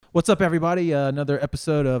What's up, everybody? Another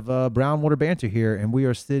episode of Brown Water Banter here, and we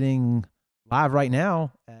are sitting live right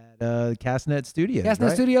now at Castnet Studios. Castnet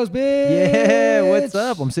right? Studios, bitch. Yeah, what's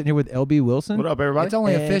up? I'm sitting here with LB Wilson. What up, everybody? It's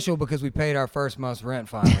only And- official because we paid our first month's rent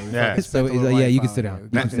finally. We Yeah. fucking So, spent a little yeah, money you can finally. sit down. We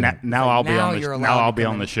Now- can sit down. Now I'll be Now on you're the allowed now to I'll be come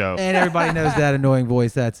on in. the show. And everybody knows that annoying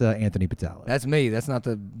voice. That's Anthony Patello. That's me. That's not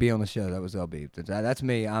the be on the show. That was LB. That's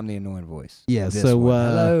me. I'm the annoying voice. Yeah, This so, one.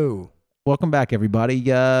 Hello. Welcome back, everybody.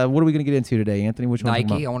 What are we going to get into today, Anthony? Which one?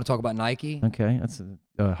 Nike. I want to talk about Nike. Okay, that's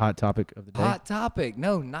a hot topic of the day. Hot topic.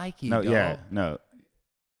 No, Nike. No, dog. yeah, no.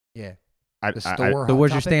 Yeah. I, The I- store. So Hot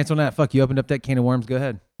where's your Topic? stance on that? Fuck, you opened up that can of worms. Go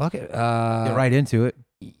ahead. Fuck it. Get right into it.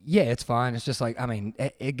 Yeah, it's fine. It's just like, I mean,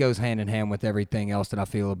 it goes hand in hand with everything else that I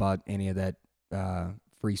feel about any of that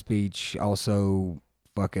free speech. Also,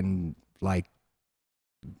 fucking like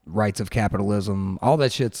rights of capitalism. All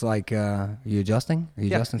that shit's like, are you adjusting? Are you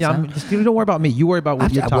adjusting sound? Dude, don't worry about me. You worry about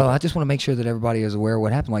what you're talking. Well, I just want to make sure that everybody is aware of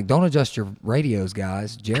what happened. Like, don't adjust your radios,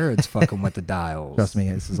 guys. Jared's fucking with the dials. Trust me,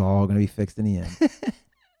 this is all going to be fixed in the end.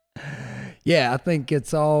 Yeah, I think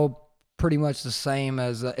it's all pretty much the same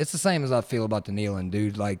as it's the same as I feel about the kneeling,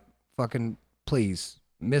 dude. Like, fucking, please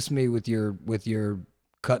miss me with your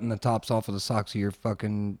cutting the tops off of the socks of your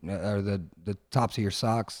fucking or the tops of your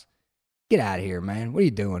socks. Get out of here, man. What are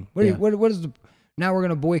you doing? What is the now we're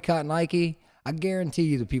gonna boycott Nike? I guarantee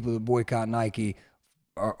you, the people that boycott Nike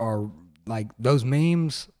are like those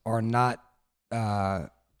memes are not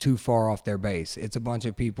too far off their base. It's a bunch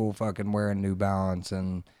of people fucking wearing New Balance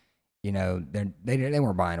and. You know, they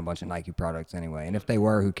weren't buying a bunch of Nike products anyway. And if they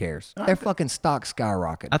were, who cares? Their fucking stock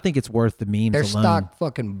skyrocketed. I think it's worth the memes Their alone. stock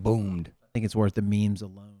fucking boomed. I think it's worth the memes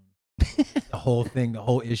alone. The whole thing, the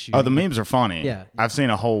whole issue. Oh, the memes are funny. Yeah. I've seen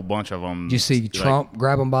a whole bunch of them. Did you see Trump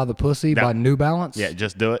grab him by the pussy by New Balance? Yeah,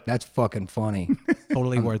 just do it. That's fucking funny.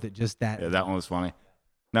 Totally worth it. Just that. Yeah, that one was funny.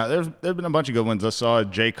 Now there's been a bunch of good ones. I saw a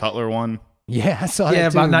Jay Cutler one. Yeah, I saw Yeah,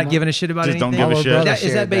 that too. about not giving a shit about Just don't anything. give a shit. Is that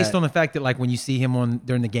shared based that. on the fact that, like, when you see him on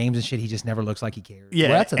during the games and shit, he just never looks like he cares? Yeah,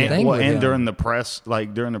 Well, that's the and, thing with and him. during the press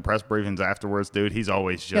briefings afterwards, dude, he's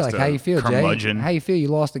always just Yeah, like, how you feel, Jay? curmudgeon. How you feel? You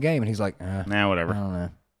lost the game. And he's like, Nah, I whatever, don't know.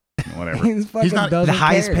 whatever. He's fucking not doesn't The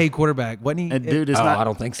highest care. paid quarterback, wasn't he? And dude, it's Oh, not. I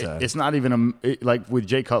don't think so. It's not even like with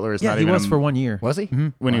Jay Cutler. It's yeah, not he even was for 1 year. Was he?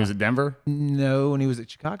 Mhm. when he was at Denver. No, when he was at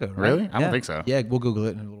Chicago. Right? Really? I don't Yeah. think so. Yeah, we'll Google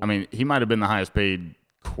it in a little. I mean, he might have been the highest paid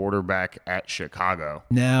quarterback at Chicago.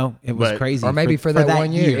 No, it was But- crazy. Or maybe for that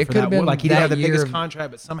 1 year. It for could have that been one. Like, he didn't that have the biggest year.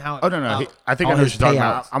 contract, but somehow. Oh no, I think I all know his what you're talking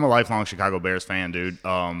payouts. about. I'm a lifelong Chicago Bears fan, dude.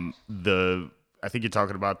 I think you're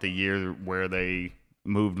talking about the year where they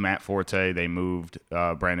moved Matt Forte, they moved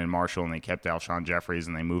Brandon Marshall, and they kept Alshon Jeffries,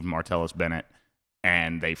 and they moved Martellus Bennett,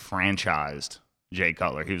 and they franchised Jay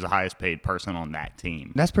Cutler. He was the highest paid person on that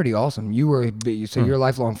team. That's pretty awesome. You're a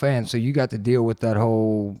lifelong fan, so you got to deal with that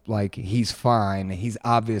whole like he's fine, he's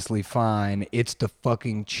obviously fine. It's the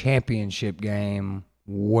fucking championship game.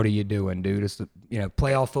 What are you doing, dude? It's the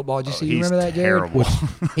playoff football. Did you see? You He's remember that, Jared? terrible.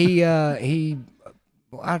 He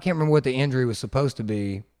I can't remember what the injury was supposed to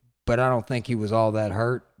be, but I don't think he was all that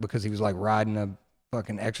hurt because he was like riding a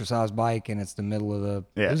fucking exercise bike and it's the middle of the.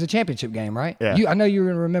 Yeah. It was a championship game, right? Yeah. I know you're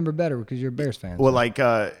gonna remember better because you're a Bears fan. Well, like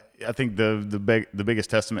I think the biggest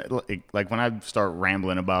testament, like when I start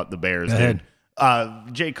rambling about the Bears, Go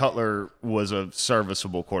dude, Jay Cutler was a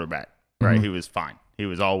serviceable quarterback, right? Mm-hmm. He was fine. He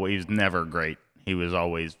was never great. He was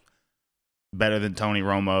always better than Tony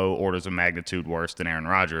Romo, orders of magnitude worse than Aaron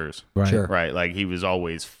Rodgers, Right. Sure. right? Like he was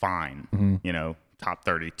always fine. Mhm. Top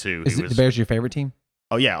 32. Is He it was. the Bears your favorite team?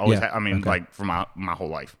 Oh yeah, always. Yeah, I mean, okay. like for my whole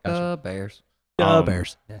life. Bears.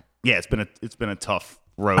 Bears. Yeah, it's been a tough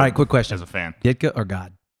road. All right, quick question. As a fan, Ditka or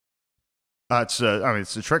God? it's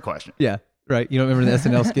a trick question. Yeah. Right. You don't remember the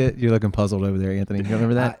SNL skit? You're looking puzzled over there, Anthony. You don't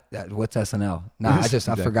remember that? What's SNL? Nah, I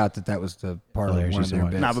Exactly. forgot that was the part of Hilarious, one of you their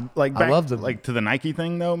said bits. Nah, but like I back, love the like to the Nike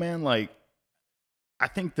thing though, man. Like, I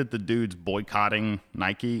think that the dudes boycotting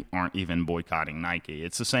Nike aren't even boycotting Nike.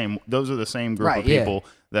 It's the same. Those are the same group Right, of yeah. people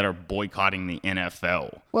that are boycotting the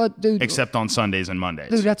NFL, Well, dude, except on Sundays and Mondays.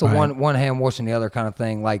 dude, that's a Right. one hand washing the other kind of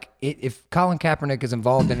thing. Like, if Colin Kaepernick is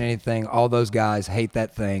involved in anything, all those guys hate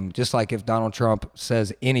that thing. Just like if Donald Trump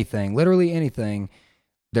says anything, literally anything,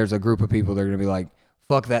 there's a group of people that are going to be like,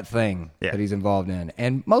 fuck that thing Yeah. that he's involved in.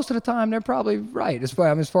 And most of the time, they're probably right, as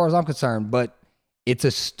far as I'm concerned. But it's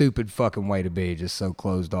a stupid fucking way to be, just so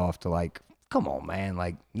closed off to like, come on, man.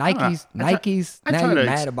 Like, Nikes. I Now try you're to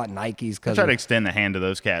mad about Nikes I because try to extend the hand to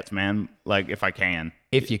those cats, man. Like if I can,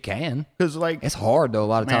 if you can. because like It's hard though. A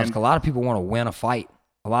lot of times, Man. 'cause a lot of people want to win a fight.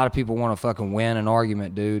 A lot of people want to fucking win an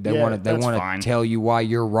argument, dude. They Yeah, want to. They that's want fine. to tell you why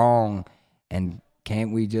you're wrong, and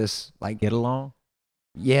can't we just like? Get along?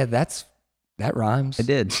 Yeah, that rhymes. It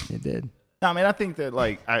did. It did. No, I mean, I think that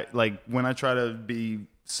like when I try to be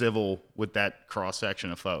civil with that cross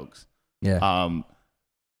section of folks, Yeah.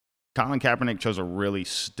 Colin Kaepernick chose a really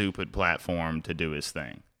stupid platform to do his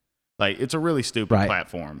thing. Like, it's a really stupid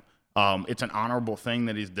platform. It's an honorable thing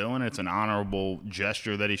that he's doing. It's an honorable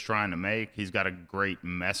gesture that he's trying to make. He's got a great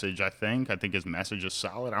message, I think. I think his message is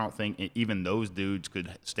solid. I don't think even those dudes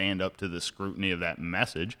could stand up to the scrutiny of that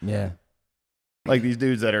message. Yeah. Like, these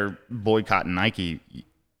dudes that are boycotting Nike,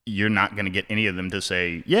 you're not going to get any of them to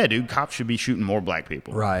say, yeah, dude, cops should be shooting more black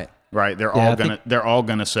people. Right. Right? They're all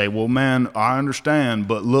gonna say, well, man, I understand,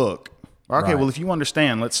 but look. Okay, Right. well, if you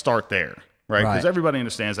understand, let's start there. Right? Because Right. everybody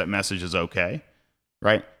understands that message is okay.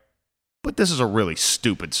 Right? But this is a really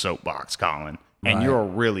stupid soapbox, Colin. And Right. you're a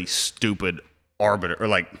really stupid arbiter or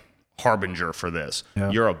like harbinger for this. Yeah.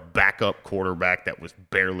 You're a backup quarterback that was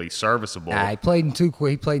barely serviceable. He played in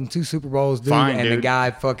two Super Bowls, dude. Fine, and the dude. guy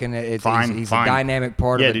fucking he's Fine. a dynamic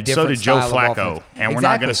part Yeah, of a dude, so different did Joe style of Flacco. offense. And we're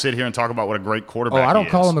not Exactly. going to sit here and talk about what a great Oh, quarterback I don't he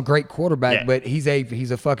call is. him a great quarterback, Yeah. but he's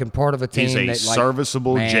a fucking part of a team He's a that, like,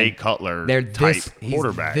 serviceable man, Jay Cutler they're type he's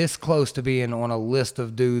quarterback. this close to being on a list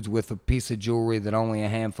of dudes with a piece of jewelry that only a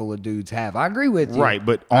handful of dudes have. I agree with you. Right,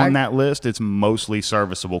 but on that list, it's mostly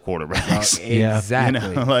serviceable quarterbacks. Yeah. Exactly.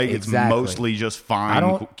 You know, like Exactly. it's mostly just fine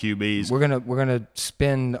QBs. We're gonna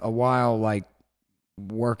spend a while like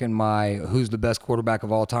working my who's the best quarterback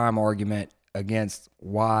of all time argument against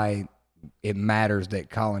why it matters that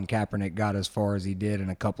Colin Kaepernick got as far as he did in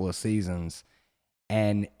a couple of seasons.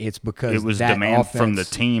 And it's because It was that demand from the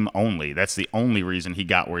offense- team only. That's the only reason he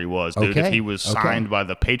got where he was, dude. If Okay, he was okay. signed by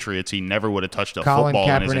the Patriots, he never would have touched a Colin football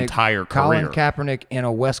in his Kaepernick- entire Colin career. Kaepernick in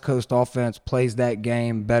a West Coast offense plays that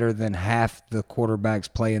game better than half the quarterbacks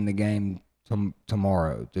playing the game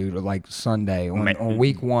tomorrow, dude. Or like Sunday on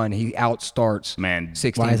week one, he outstarts Man,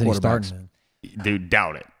 16 Why isn't he quarterbacks. starting? dude,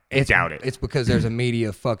 doubt it. Doubt it. It's because there's a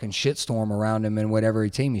media fucking shitstorm around him and whatever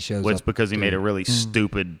team he shows Well, it's up. because he made a really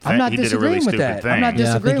stupid thing. I'm not He did a really disagreeing with stupid that. thing. I'm not Yeah,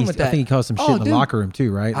 disagreeing with that. I think he caused some shit Oh, in the dude. locker room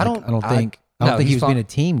too, right? I Like, don't- I don't I- think no, he he's was fine. being a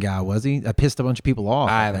team guy, was he? I pissed a bunch of people off.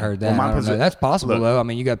 I haven't heard that. Well, my I don't know. posi- That's possible Look. though. I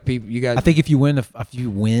mean, you got people. You got. I think if you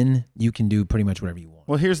win, you can do pretty much whatever you want.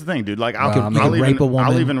 Well, here's the thing, dude. Like, Well, I I'll, mean, You I'll can even, rape a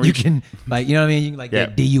woman. I'll even You reach. can, like, you know what I mean? You can, like, Yeah.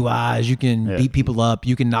 get DUIs. You can Yeah. beat people up.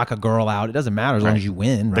 You can knock a girl out. It doesn't matter as long Right. as you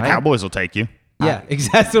win, The right? Cowboys will take you. Yeah,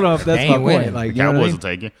 exactly. That's my ain't point. winning. Like, The you know what I Cowboys mean? will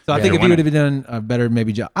take you. So I Yeah, think they're if he would winning. have done a better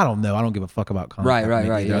maybe job, I don't know. I don't give a fuck about Colin Right, Kaepernick right,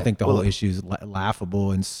 right, either. I yeah. think the whole issue is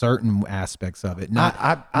laughable in certain aspects of it. Not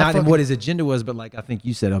I not in fucking- what his agenda was, but like I think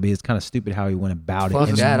you said, LB, it's kind of stupid how he went about it. Fuck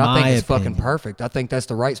in that. I think my it's fucking opinion. perfect. I think that's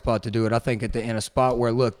the right spot to do it. I think in a spot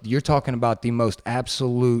where, look, you're talking about the most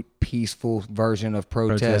absolute peaceful version of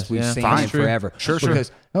protest we've yeah. seen Fine. in True. forever. Sure, sure.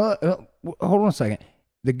 Because, hold on a second.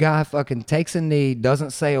 The guy fucking takes a knee,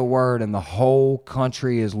 doesn't say a word, and the whole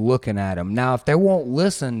country is looking at him. Now, if they won't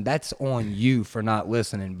listen, that's on you for not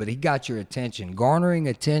listening. But he got your attention. Garnering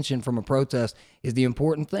attention from a protest is the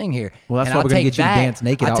important thing here. Well, that's And why I we're gonna take get you to that- dance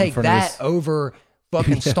naked I out in take front of that this. over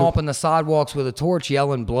fucking stomping the sidewalks with a torch,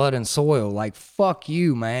 yelling blood and soil. Like, fuck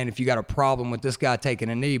you, man, if you got a problem with this guy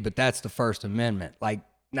taking a knee, but that's the First Amendment. Like,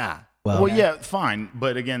 nah. Well, yeah, fine,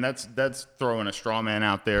 but again, that's throwing a straw man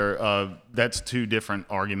out there. That's two different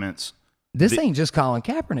arguments. This ain't just Colin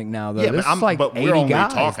Kaepernick now, though. Yeah, This but, is like but 80 we're only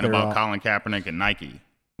guys talking that are about all- Colin Kaepernick and Nike.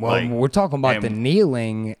 Well, Like, we're talking about the and-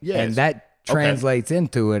 kneeling, Yes. and that Okay. translates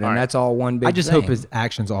into it, and All right. that's all one big I just thing. hope his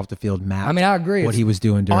actions off the field match. I mean, I agree. what he was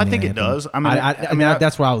doing during. I the think it anthem. does. I mean,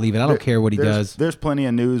 that's where I'll leave it. I don't care what he does. There's plenty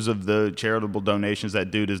of news of the charitable donations that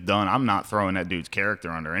dude has done. I'm not throwing that dude's character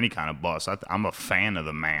under any kind of bus. I'm a fan of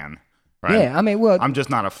the man. Right? Yeah, I mean, well, I'm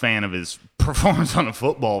just not a fan of his performance on a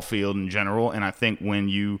football field in general. And I think when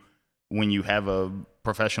you have a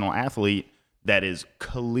professional athlete that is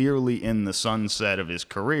clearly in the sunset of his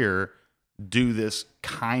career, do this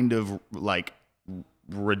kind of like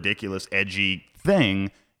ridiculous, edgy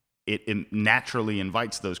thing, it naturally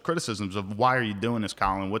invites those criticisms of why are you doing this,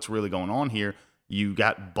 Colin? What's really going on here? You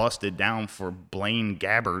got busted down for Blaine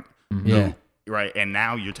Gabbert, Yeah. right? And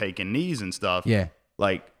now you're taking knees and stuff. yeah,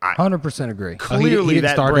 Like, I 100% agree. Oh, he clearly didn't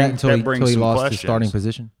that start brings, that until that he, brings until he some lost questions. his starting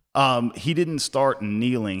position. He didn't start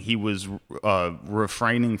kneeling. He was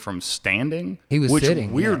refraining from standing. He was which sitting,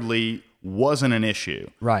 yeah. weirdly wasn't an issue,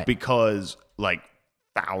 Right. Because like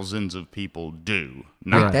thousands of people do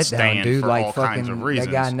Break not that stand down, dude. for Like all fucking kinds of reasons.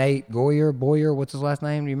 that guy Nate Boyer, what's his last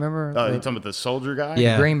name? Do you remember? You talking about the soldier guy?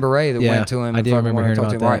 Yeah. Green Beret that Yeah, went to him. I and do fucking remember wanted to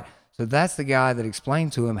hearing talk to about him. Right. So that's the guy that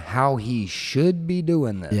explained to him how he should be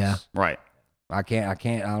doing this. Yeah. Right. I can't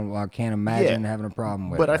imagine having a problem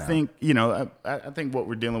with But it. I now. think I think what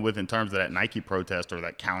we're dealing with in terms of that Nike protest or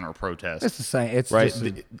that counter protest, it's the same. It's right?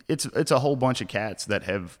 just It's a whole bunch of cats that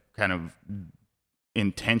have kind of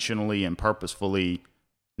intentionally and purposefully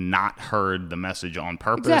not heard the message on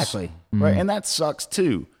purpose. Exactly. Right. And that sucks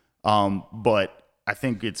too. But I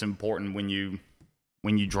think it's important when you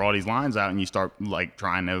draw these lines out and you start like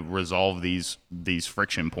trying to resolve these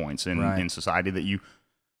friction points in society, that you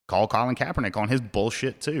call Colin Kaepernick on his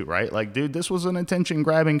bullshit too, right? Like, dude, this was an attention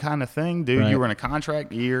grabbing kind of thing, dude. You were in a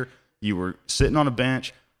contract year, you were sitting on a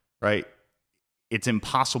bench, right? It's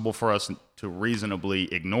impossible for us to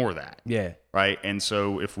reasonably ignore that. Yeah. Right. And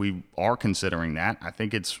so if we are considering that, I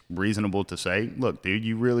think it's reasonable to say, look, dude,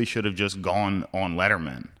 you really should have just gone on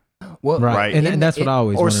Letterman. Well, right. And that's what I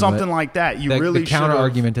always or wondered, something like that. You really the counter should've-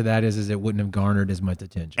 argument to that is it wouldn't have garnered as much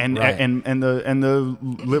attention. And the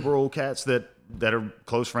liberal cats that are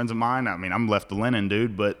close friends of mine. I mean, I'm left to Lenin,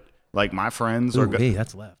 dude, but like my friends are. Hey,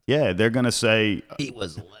 that's left. Yeah, they're gonna say He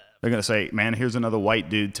was left. they're gonna say, man, here's another white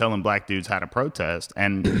dude telling black dudes how to protest,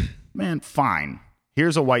 and man, fine.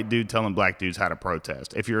 Here's a white dude telling black dudes how to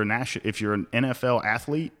protest. If you're an NFL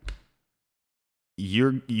athlete,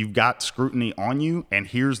 you've got scrutiny on you, and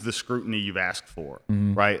here's the scrutiny you've asked for,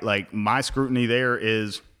 right? Like my scrutiny there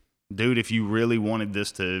is, dude, if you really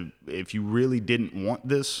didn't want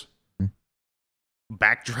this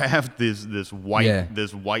backdraft,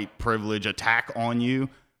 this white privilege attack on you,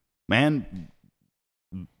 man,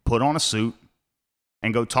 put on a suit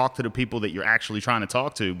and go talk to the people that you're actually trying to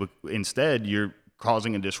talk to. But instead, you're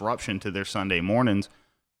causing a disruption to their Sunday mornings,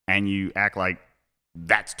 and you act like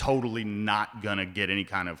that's totally not gonna get any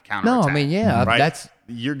kind of counterattack. No, I mean, yeah, right?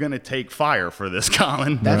 You're gonna take fire for this,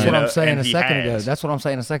 Colin. That's what I'm saying and a he second ago. has. That's what I'm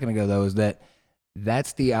saying a second ago, though, is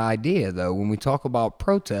that's the idea, though. When we talk about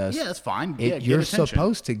protest, Yeah, that's fine. you're get attention.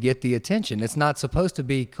 supposed to get the attention. It's not supposed to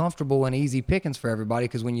be comfortable and easy pickings for everybody,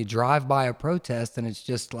 because when you drive by a protest and it's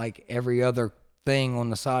just like every other thing on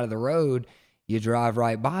the side of the road, you drive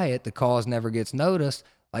right by it, the cause never gets noticed.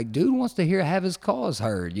 Like, dude wants to have his cause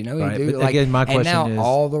heard, you know? Right, Dude, but again, my and question now is-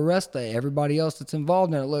 all the rest of everybody else that's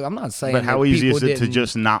involved in it. Look, I'm not saying But how that easy people is it to didn't-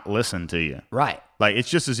 just not listen to you? Right. Like, it's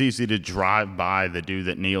just as easy to drive by the dude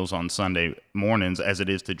that kneels on Sunday mornings as it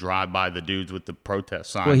is to drive by the dudes with the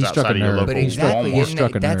protest signs Well, he struck outside a of your nerve. local But exactly, Walmart. isn't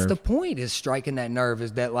Struck a that's nerve. the point, is striking that nerve,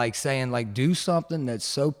 is that like saying like do something that's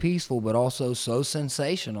so peaceful but also so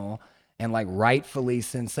sensational, and like rightfully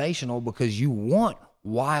sensational, because you want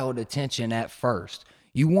wild attention at first.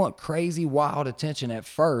 You want crazy wild attention at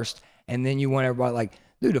first, and then you want everybody like,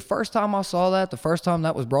 dude, the first time I saw that, the first time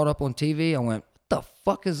that was brought up on TV, I went, what the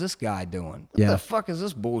fuck is this guy doing? What the fuck is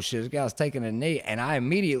this bullshit? This guy's taking a knee. And I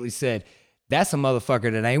immediately said, that's a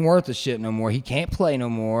motherfucker that ain't worth a shit no more. He can't play no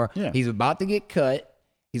more. Yeah. He's about to get cut.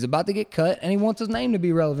 He's about to get cut, and he wants his name to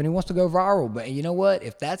be relevant. He wants to go viral. But you know what?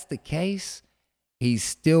 If that's the case, he's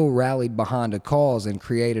still rallied behind a cause and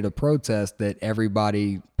created a protest that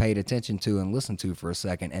everybody paid attention to and listened to for a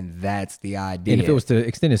second. And that's the idea. And if it was to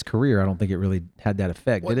extend his career, I don't think it really had that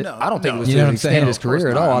effect, did it? no. I don't think it was You know to what I'm extend saying? his Of course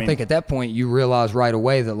career at not. all. I I mean- think at that point you realize right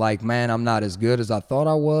away that like, man, I'm not as good as I thought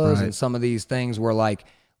I was. Right. And some of these things were like,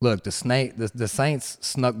 look, the Saints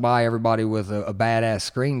snuck by everybody with a badass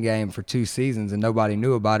screen game for 2 seasons and nobody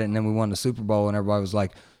knew about it. And then we won the Super Bowl and everybody was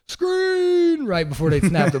like, screen, right before they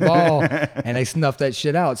snapped the ball, and they snuffed that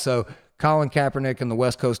shit out. So Colin Kaepernick and the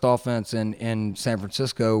West Coast offense in San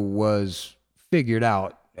Francisco was figured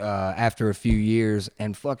out after a few years,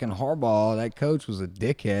 and fucking Harbaugh, that coach, was a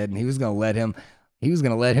dickhead, and he was gonna let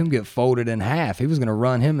him get folded in half. He was gonna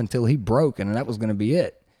run him until he broke, and that was gonna be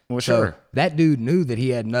it. Well, So sure. that dude knew that he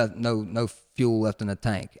had no fuel left in the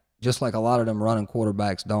tank, just like a lot of them running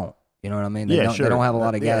quarterbacks don't. You know what I mean? They Yeah, They don't have a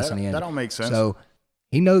lot of Yeah, gas in the engine. That all makes sense. So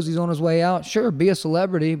he knows he's on his way out. Sure, be a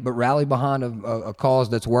celebrity, but rally behind a cause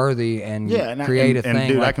that's worthy and create a thing. And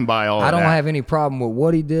dude, I can buy all I of don't that. have any problem with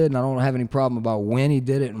what he did, and I don't have any problem about when he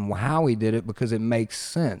did it and how he did it, because it makes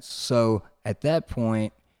sense. So at that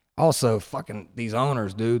point, also fucking these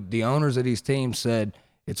owners, dude, the owners of these teams said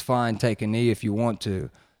it's fine, take a knee if you want to.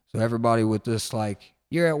 So everybody with this like,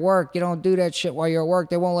 you're at work, you don't do that shit while you're at work.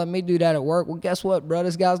 They won't let me do that at work. Well, guess what, bro?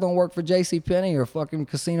 These guys don't work for JCPenney or fucking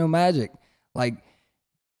Casino Magic. Like,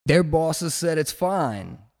 their bosses said it's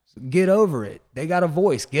fine. Get over it. They got a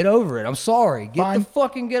voice. Get over it. I'm sorry. Get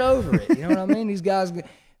over it. You know what I mean? These guys,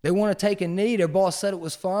 they want to take a knee. Their boss said it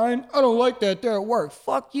was fine. I don't like that. They're at work.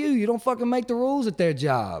 Fuck you. You don't fucking make the rules at their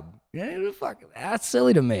job. Yeah, that's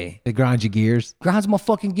silly to me. It grinds your gears. Grinds my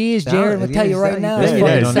fucking gears, Jared. I'm gonna tell you right now. Yeah, It's yeah,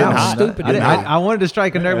 fucking no, sounds no, stupid. I, to me. I wanted to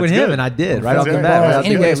strike a nerve with That's him, good. and I did right off the good. bat. Well, That's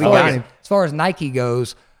Anyway, good. as I far, like as, it. as far as Nike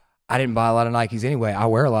goes, I didn't buy a lot of Nikes anyway. I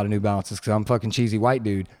wear a lot of New Balances because I'm a fucking cheesy white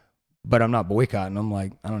dude, but I'm not boycotting them.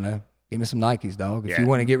 Like, I don't know. Give me some Nikes, dog. If Yeah. you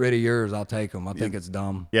want to get rid of yours, I'll take them. I think it's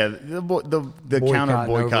dumb. Yeah, the counter Boycotting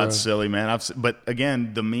boycott's over- silly, man. But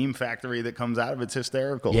again, the meme factory that comes out of it's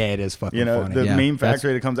hysterical. Yeah, it is fucking You know, funny. the Yeah, meme that's-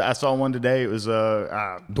 factory that comes out. I saw one today. It was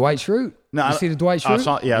Dwight Schrute. no, You see the Dwight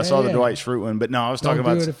Schrute? I saw the Dwight Schrute one. But no, I was Don't talking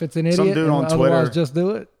do about it if it's an idiot. some dude on and Twitter. Otherwise, just do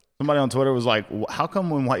it. Somebody on Twitter was like, "How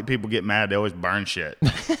come when white people get mad, they always burn shit?"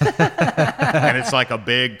 And it's like a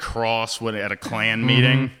big cross at a Klan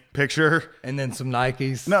meeting picture. And then some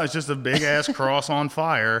Nikes. No, it's just a big ass cross on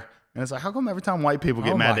fire. And it's like, how come every time white people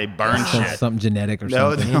get Oh mad, my they burn Some- shit? something genetic or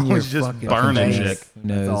No, something. they In your always just fucking burning face. shit. Who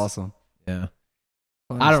knows? That's awesome. Yeah.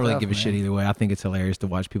 Funny I don't really stuff, give a shit man. either way. I think it's hilarious to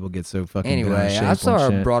watch people get so fucking bent out of Anyway, shape I'm on sorry I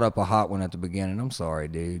shit. brought up a hot one at the beginning. I'm sorry,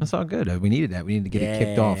 dude. That's all good. We needed that. We needed to get it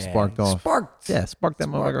kicked off, sparked off. Sparked. Yeah, spark that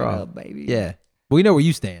Spark motherfucker it off. up, baby. Yeah. We know where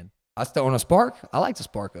you stand. I still want to spark. I like to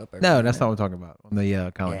spark up. every No, now that's and not what we're talking about. On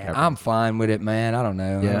the Colin Yeah, Kaepernick. I'm fine with it, man. I don't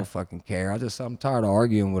know. Yeah. I don't fucking care. I'm tired of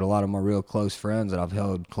arguing with a lot of my real close friends that I've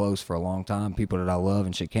held close for a long time, people that I love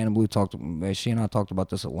and shit. Cannon Blue she and I talked about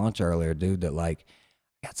this at lunch earlier, dude, that like,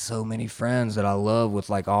 I got so many friends that I love with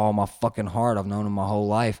like all my fucking heart. I've known them my whole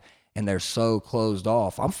life and they're so closed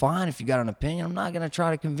off. I'm fine if you got an opinion. I'm not going to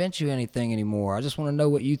try to convince you anything anymore. I just want to know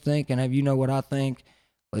what you think and have you know what I think.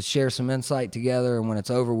 Let's share some insight together. And when it's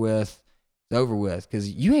over with, it's over with. Because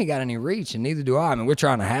you ain't got any reach and neither do I. I mean, we're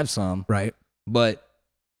trying to have some. right. But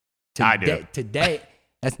I do. Today,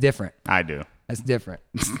 that's different. I do. That's different.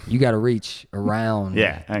 You got to reach around,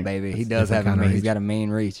 Yeah, baby. He that's does have different a kinda mean. He's reach. got a mean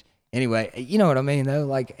reach. Anyway, you know what I mean, though.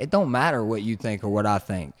 Like, it don't matter what you think or what I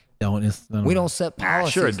think. We We don't set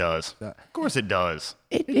policies. Sure it does. Of course it does.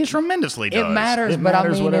 It- It tremendously does. matters, It but I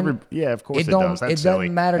matters mean, whatever. Yeah, of course it don't. does. That's it silly.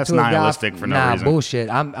 doesn't matter That's to a guy. nihilistic for no nah, reason. bullshit.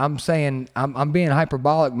 I'm saying I'm being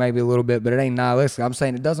hyperbolic maybe a little bit, but it ain't nihilistic. I'm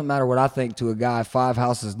saying it doesn't matter what I think to a guy 5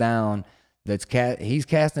 houses down. He's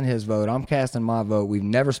casting his vote. I'm casting my vote. We've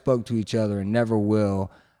never spoke to each other and never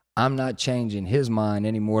will. I'm not changing his mind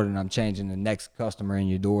any more than I'm changing the next customer in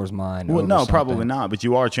your door's mind. Well, over no, something. probably not. But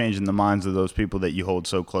you are changing the minds of those people that you hold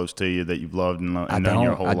so close to you that you've loved and known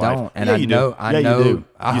your whole I life. don't. And yeah, I you know. do. I yeah, know. You do.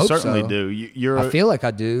 I you hope certainly so. do. You're. I feel like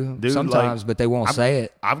I do Dude, sometimes, like, but they won't say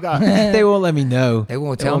it. I've got. They won't let me know. They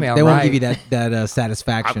won't They tell won't- me I'm They won't right. give you that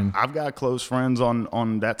satisfaction. I've got close friends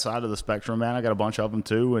on that side of the spectrum, man. I got a bunch of them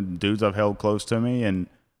too, and dudes I've held close to me, and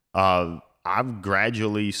I've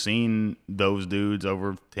gradually seen those dudes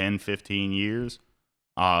over 10, 15 years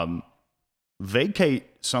vacate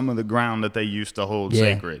some of the ground that they used to hold Yeah.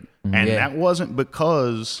 sacred. And Yeah. that wasn't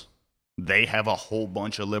because they have a whole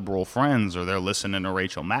bunch of liberal friends or they're listening to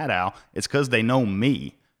Rachel Maddow. It's because they know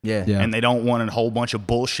me. Yeah. Yeah. And they don't want a whole bunch of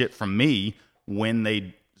bullshit from me when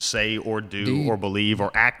they say or do you- or believe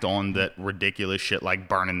or act on that ridiculous shit like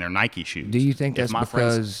burning their Nike shoes. Do you think If that's my because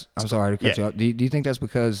friends- I'm sorry to cut Yeah. you off. Do you think that's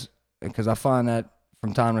because I find that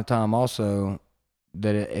from time to time also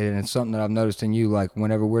that and it's something that I've noticed in you, like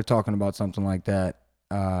whenever we're talking about something like that,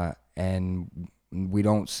 and we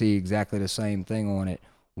don't see exactly the same thing on it,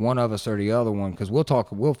 one of us or the other one, because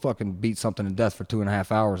we'll fucking beat something to death for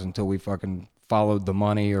 2.5 hours until we fucking followed the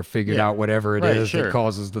money or figured Yeah. out whatever it Right, is sure. that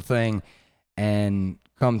causes the thing and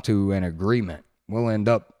come to an agreement. We'll end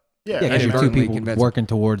up Yeah, Yeah, because you're two inadvertently people convinced. working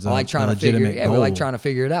towards a, like trying a to figure legitimate goal. we like trying to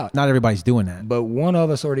figure it out. Not everybody's doing that. But one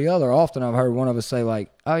of us or the other, often I've heard one of us say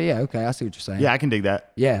like, "Oh yeah, okay, I see what you're saying." yeah, I can dig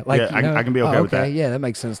that. yeah, like Yeah, I can be okay with that. Yeah, that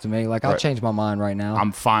makes sense to me. Like I'll Right. change my mind right now.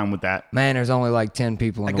 I'm fine with that. Man, there's only like 10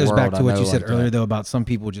 people in That the goes world. back to I what know you said like that. earlier, though, about some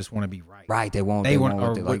people just want to be right. Right? They won't. They want,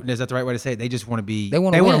 won't or do, like, is that the right way to say it? They just want to be. They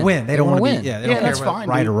wanna They want win. to win. They They don't wanna want to win. be. Yeah, they Yeah, don't that's care fine,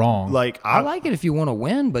 right dude. or wrong. Like I like it if you want to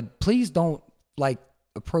win, but please don't like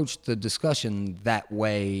approach the discussion that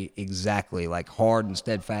way exactly, like hard and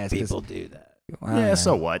steadfast. 'cause- people do that. yeah,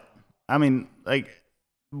 so what? I mean, like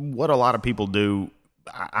what a lot of people do.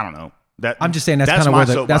 I don't know. That I'm just saying that's kind of my where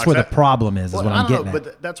the that's soapbox. where the That- problem is. Is Well, what I I'm don't getting know, at.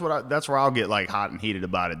 but that's where I'll get like hot and heated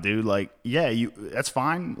about it, dude. Like, yeah, that's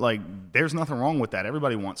fine. Like, there's nothing wrong with that.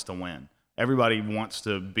 Everybody wants to win. Everybody wants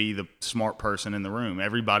to be the smart person in the room.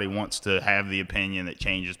 Everybody wants to have the opinion that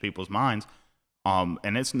changes people's minds.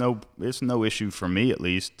 And it's no issue for me, at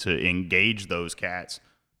least, to engage those cats.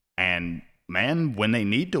 And man, when they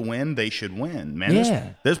need to win, they should win. Man, Yeah.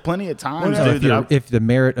 there's plenty of times, So dude, if the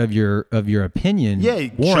merit of your opinion, Yeah,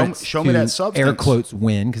 warrants show me to, that substance. air quotes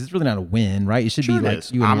win, because it's really not a win, right? It should Sure be it like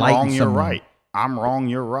is. you I'm enlighten wrong, you're someone. right. I'm wrong,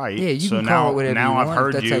 you're right. Yeah, you so can now, call it whatever now you I've want, heard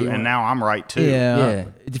if that's you, how you and want. now I'm right too. Yeah.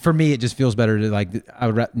 For me, it just feels better to like. I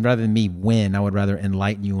would rather than me win, I would rather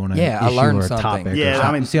enlighten you on a Yeah, I issue learned or a something. topic. Yeah, or I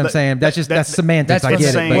something. mean, you see what I'm saying? That's just that's that- semantics. that's I what get It's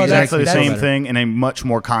it, saying but exactly the that's same better. thing in a much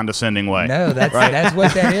more condescending way. No, that's Right? that's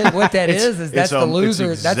what that is. What that It's- is that's it's the it's loser.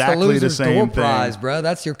 That's the exactly the loser's same door thing. prize, bro.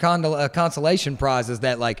 That's your consolation prize. Is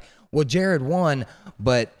that like, well, Jared won,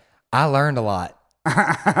 but I learned a lot.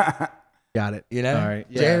 Got it. You know, All right.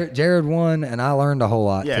 Yeah. Jared won, and I learned a whole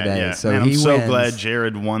lot today. Yeah. So Man, he I'm so wins. glad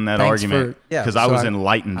Jared won that Thanks argument Yeah, because I so was I-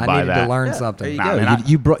 enlightened I by needed that. to learn There something. you Nah, go. man,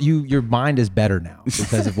 you brought your mind is better now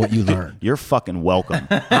because of what you learned. You're fucking welcome.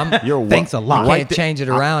 You're Thanks a lot. I Right can't th- change it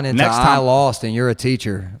around into next I time- lost and you're a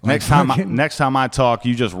teacher. Next time I talk,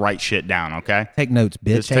 you just write shit down, okay? Take notes,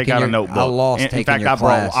 bitch. Just take out a notebook. I lost In taking fact, your I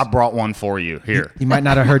class. brought one for you. Here. You might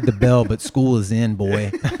not have heard the bell, but school is in,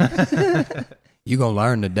 boy. You're going to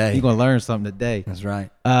learn today. You're gonna learn something today. That's right.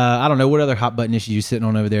 I don't know what other hot button issues you sitting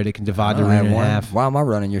on over there that can divide the I room have in one. half. Why am I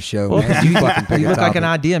running your show, Well, man? 'cause you fucking pick you a look like an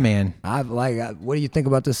topic. idea man. What do you think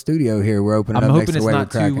about the studio here? We're opening I'm up next hoping to it's Wayward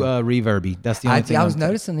not too Kraken. reverby. That's the only thing. I was I'm-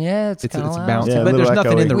 noticing, yeah, it's kind of it's loud. bouncy, Yeah, a but there's little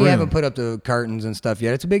nothing in the echoey. room. We haven't put up the curtains and stuff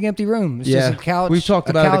yet. It's a big empty room. It's just a couch. We've talked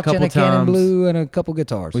about it a couch couple and a Canon times. Blue and a couple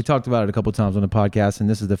guitars. We talked about it a couple times on the podcast, and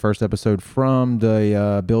this is the first episode from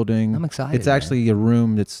the building. I'm excited, It's man. actually a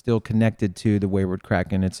room that's still connected to the Wayward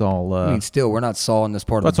Kraken. It's all. I mean, still, we're not sawing this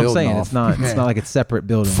part That's of what the I'm building saying. off. It's not. It's not like it's separate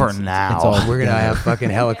buildings. For It's now. all We're gonna together. have fucking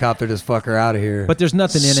helicopter this fucker out of here. But there's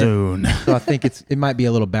nothing in it, Soon. so I think it might be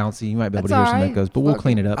a little bouncy. You might be able to hear some echoes, but we'll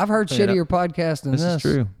clean it up. I've heard Clean it up. shittier podcasts than This this. is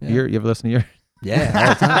true. Yeah, You ever listen to your? yeah all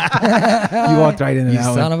the time. You walked right into You that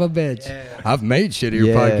son one. of a bitch. I've made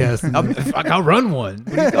shittier podcasts than this. I'll run one.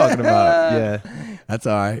 What are you talking about? Yeah. That's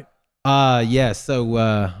all right. Yeah. So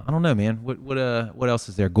I don't know, man. What else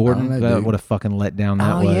is there? Gordon. I don't know, dude. What a fucking letdown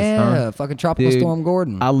that Oh was. yeah, Huh? fucking Tropical Dude, Storm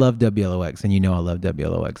Gordon. I love WLOX, and you know I love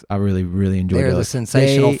WLOX. I really, really enjoy They're WLOX. the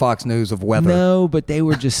sensational They- Fox News of weather. No, but they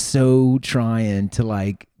were just so trying to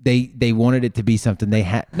like they wanted it to be something they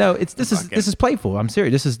had. No, this is playful. I'm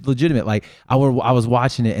serious. This is legitimate. Like I was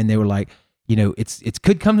watching it and they were like, you know, it's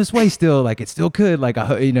could come this way still. Like it still could. Like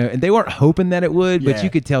and they weren't hoping that it would, but Yeah. you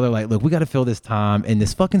could tell they're like, look, we got to fill this time, and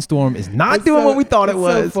this fucking storm is not doing what we thought it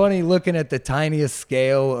was. It's so funny looking at the tiniest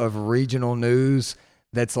scale of regional news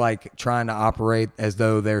that's like trying to operate as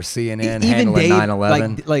though they're CNN Even handling Dave,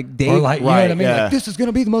 9/11. like Dave, Or like, you know what I mean? yeah. Like, this is going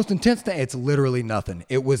to be the most intense thing. It's literally nothing.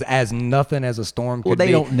 It was as nothing as a storm could Well, they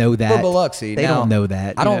be. don't know that. For Biloxi. They Now, don't know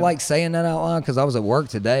that, I you don't know? like saying that out loud because I was at work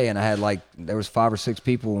today and I had there was 5 or 6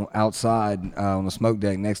 people outside on the smoke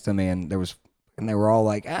deck next to me and they were all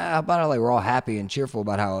like, about how they were all happy and cheerful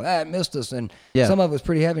about how it missed us. And Yeah. some of it was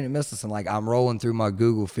pretty heavy and it missed us. And like, I'm rolling through my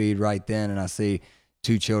Google feed right then and I see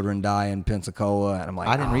 2 children die in Pensacola. And I'm like,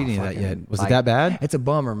 I didn't read any of that fucking, yet. Was it like, that bad? It's a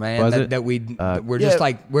bummer, man. Was that, it? that we're Yeah. just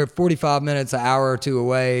like, we're 45 minutes, an hour or two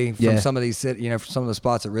away from Yeah. some of these, from some of the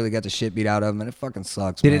spots that really got the shit beat out of them. And it fucking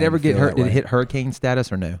sucks. Did man, it ever to get feel hurt? that Did it way. hit hurricane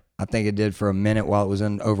status or no? I think it did for a minute while it was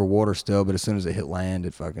in over water still, but as soon as it hit land,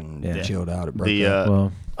 it fucking chilled out. It broke up.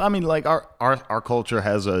 Well, I mean, like our culture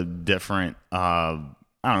has a different. I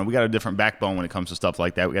don't know. We got a different backbone when it comes to stuff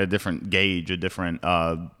like that. We got a different gauge, a different.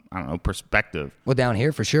 I don't know, perspective. Well, down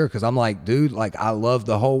here for sure, because I'm like, dude, like I love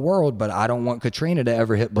the whole world, but I don't want Katrina to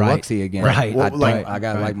ever hit Biloxi again. Right. I Well, don't. like- I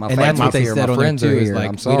got like my and that's family's what they here, said my on there friends too. are Is here. like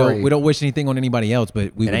I'm sorry. we don't wish anything on anybody else,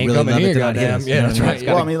 but we would ain't really coming love here, it to not hit goddamn. us. Yeah, You know that's what I mean? right. It's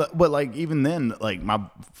Yeah. Well, I mean, but like even then, like my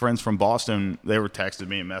friends from Boston, they were texting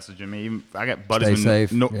me and messaging me. Even, I got buddies Stay in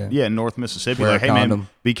safe. yeah, North Mississippi. Wear a Like, hey man, condom.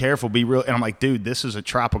 be careful, be real. And I'm like, dude, this is a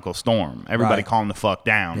tropical storm. Everybody Right. calm the fuck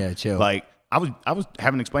down. Yeah, chill. Like I was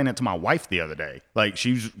having to explain that to my wife the other day. Like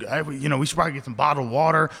she was, hey, we should probably get some bottled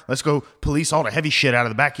water. Let's go police all the heavy shit out of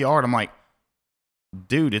the backyard. I'm like,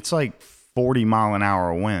 dude, it's like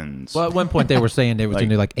 40-mile-an-hour winds. Well, at one point they were saying they was going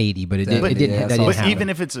to do like 80, but it didn't. But- It didn't. yeah, That so- didn't but happen. even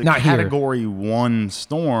if it's a Not here. category 1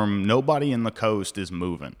 storm, nobody in the coast is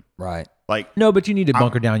moving. Right. Like No, but you need to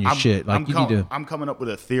bunker down your shit. Like you need to. I'm coming up with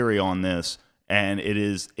a theory on this, and it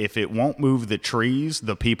is if it won't move the trees,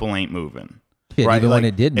 the people ain't moving. Shit, right? even Like, when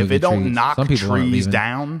it did move if the it don't trees, knock some people weren't trees leaving.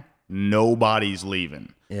 down, nobody's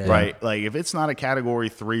leaving. Yeah. Right? Like if it's not a category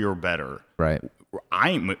 3 or better, Right. I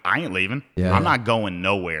ain't leaving. Yeah. I'm not going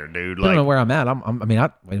nowhere, dude. I don't know Like where I'm at.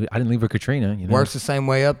 I didn't leave for Katrina. You know? Works the same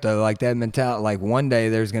way up though. Like that mentality. Like one day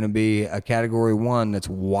there's going to be a category 1 that's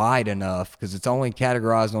wide enough because it's only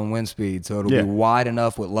categorized on wind speed, so it'll Yeah. be wide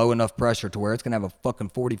enough with low enough pressure to where it's going to have a fucking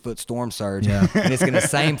 40-foot storm surge. Yeah. And it's going to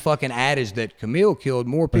same fucking adage that Camille killed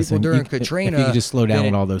more people Listen, during you- Katrina. If you could just slow down than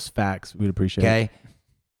with it- all those facts, we'd appreciate it. Okay.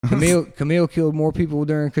 Camille killed more people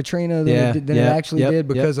during Katrina than, Yeah, it yeah, actually yep, did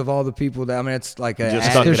because of all the people that. I mean, it's like a Just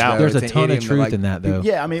adage, stuck it There's, out. though. there's It's a an ton of idiom, truth like, in that, though.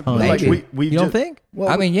 yeah, I mean, Ton of like truth. we You don't just- think? Well,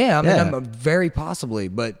 I mean, yeah. I mean, Yeah. I'm very possibly,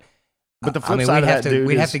 but But the I flip mean, side we'd of have that, to dude,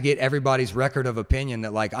 we'd have is- to get everybody's record of opinion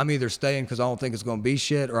that like I'm either staying because I don't think it's going to be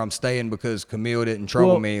shit, or I'm staying because Camille didn't trouble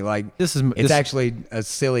Well, me. Like this is- it's this- actually a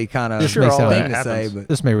silly kind of This thing may sound- to say, happens. but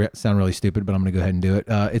This may sound really stupid, but I'm going to go ahead and do it.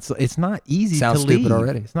 It's not easy Sounds to leave. stupid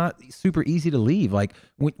already. It's not super easy to leave. Like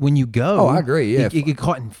when you go, I agree, yeah. you get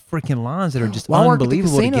caught in freaking lines that are just Well, I work at the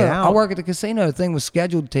unbelievable to casino. get out. I work at the casino. The thing was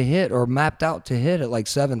scheduled to hit or mapped out to hit at like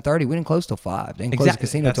 7:30. We didn't close till 5. They didn't close the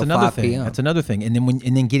casino That's till another 5 thing. p.m. That's another thing. And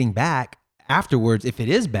then getting back afterwards, if it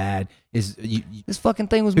is bad, is This fucking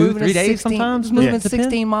thing was 2, moving 3 at days 16, sometimes? it was moving Yeah. at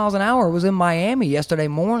 16 miles an hour. It was in Miami yesterday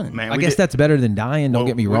morning. Man, I we guess did- that's better than dying. Don't well,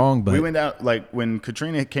 get me we- wrong, but we went out like when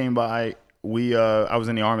Katrina came by. I was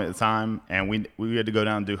in the Army at the time, and we had to go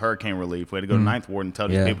down and do hurricane relief. We had to go to Ninth Ward and tell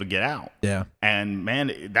these Yeah. people to get out. yeah. And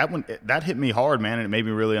man, that hit me hard, man, and it made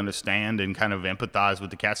me really understand and kind of empathize with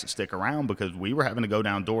the cats that stick around, because we were having to go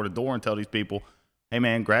down door to door and tell these people, hey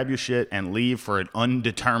man, grab your shit and leave for an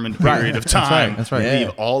undetermined period of That's right, time. that's right. Leave Yeah.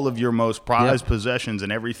 all of your most prized possessions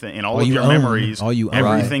and everything, and all All of you your own, memories, all you own.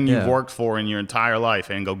 everything Right, you've yeah. worked for in your entire life,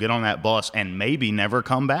 and go get on that bus and maybe never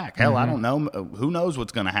come back. Hell, I don't know. Who knows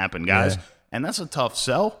what's going to happen, guys? Yeah. And that's a tough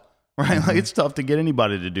sell, right? Like it's tough to get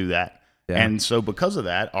anybody to do that. Yeah. And so because of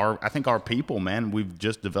that, I think our people, man, we've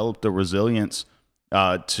just developed a resilience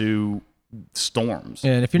to storms.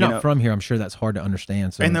 And if you're You not know? from here, I'm sure that's hard to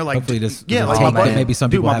understand. So And they're like, hopefully this yeah, will like take my that. buddy, Maybe some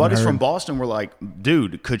dude, people my haven't buddies heard. from Boston were like,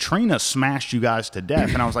 dude, Katrina smashed you guys to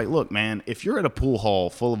death. And I was like, look, man, if you're at a pool hall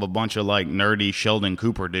full of a bunch of like nerdy Sheldon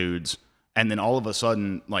Cooper dudes, and then all of a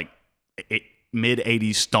sudden, like mid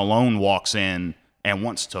 80s Stallone walks in and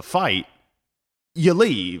wants to fight, you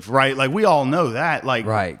leave, right? Like we all know that. Like,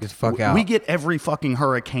 Right, get the fuck out. We get every fucking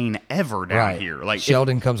hurricane ever down right here. Like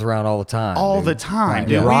Sheldon comes around all the time. all dude. the time, Right.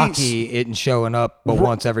 dude. We- Rocky isn't showing up but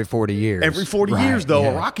once every 40 years. Every 40 Right, years, though,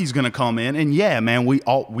 yeah. Rocky's gonna come in, and yeah, man, we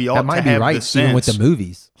ought That might to be have right, the sense. even with the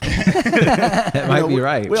movies. That might be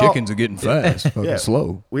right. we all- Chickens are getting fast, fucking Yeah.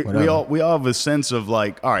 slow. We Whatever. all have a sense of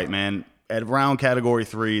like, all right, man, at around category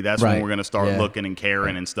 3, that's when Right. we're gonna start Yeah. looking and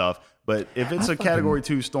caring and stuff. But if it's a category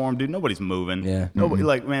 2 storm, dude, nobody's moving. Yeah. Nobody,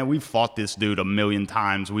 like, man, we've fought this dude a million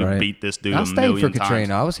times. We've Right. beat this dude I a stayed million for times.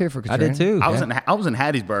 Katrina. I was here for I Katrina. did too. I was in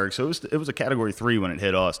Hattiesburg, so it was a category 3 when it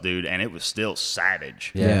hit us, dude, and it was still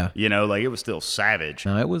savage. Yeah. You know, like it was still savage.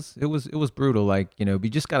 No, it was brutal. Like, you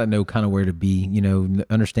just got to know kind of where to be.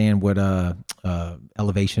 Understand what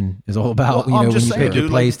elevation is all about. Well, I'm when just you saying, pick your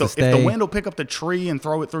dude, place like, to stay. if the wind will pick up the tree and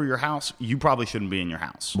throw it through your house, you probably shouldn't be in your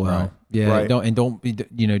house. Well, yeah, Right. don't be,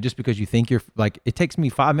 just because you think you're like, it takes me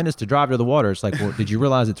 5 minutes to drive to the water. It's like, well, did you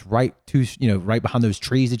realize it's right behind those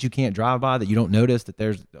trees that you can't drive by, that you don't notice that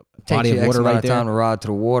there's a Takes body you of X water amount right of there? time to ride to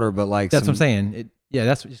the water, but like That's what I'm saying.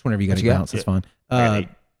 That's just whenever you got to What you got? bounce. It's fine. Yeah,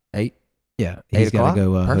 8 Yeah, 8 he's got o'clock. to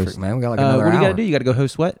go. Perfect, host. man. We got like another What do you hour. got to do? You got to go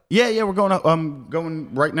host what? Yeah, we're going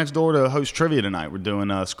right next door to host trivia tonight. We're doing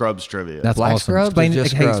Scrubs trivia. That's Black awesome. Scrubs or Explain,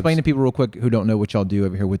 just hey, Scrubs? explain to people real quick who don't know what y'all do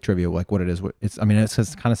over here with trivia, like what it is. It's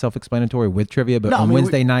kind of self-explanatory with trivia, but No, I on mean,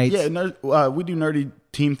 Wednesday nights, Yeah, we do nerdy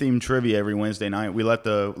team themed trivia every Wednesday night. We let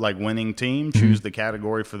the winning team choose the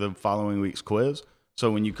category for the following week's quiz. So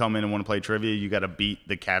when you come in and want to play trivia, you got to beat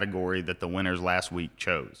the category that the winners last week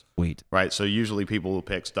chose. sweet. Right. So usually people will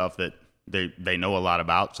pick stuff that they know a lot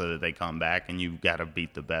about, so that they come back, and you've got to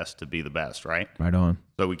beat the best to be the best. Right. Right on.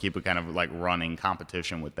 So we keep a kind of like running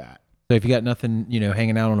competition with that. So if you got nothing,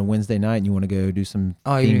 hanging out on a Wednesday night and you want to go do some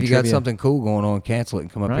Oh, even themed if you got trivia, something cool going on, cancel it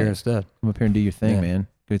and come up Right. here instead. come up here and do your thing, Yeah. man.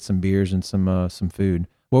 Get some beers and some food.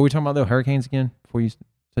 What were we talking about though? Hurricanes again? Before you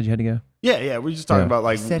said you had to go? Yeah. We're just talking Yeah. about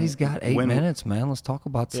like He said he's got 8 when- minutes, man. Let's talk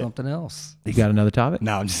about something else. You got another topic?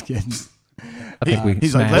 No, I'm just kidding. I think we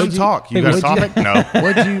He's like, smashed. let him talk. You Hey, got a what'd you- topic? No.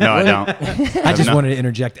 What'd you? No, I what- don't. I just No. wanted to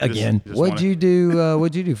interject again. Just What'd wanna- you do?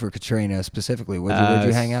 What'd you do for Katrina specifically? Where'd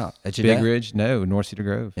you hang out at your Big dad? Ridge? No, North Cedar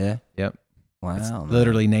Grove. Yeah. Yep. Wow. It's man.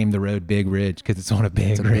 literally named the road Big Ridge because it's on a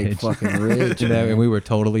big It's a ridge. big fucking ridge. And we were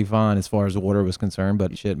totally fine as far as the water was concerned.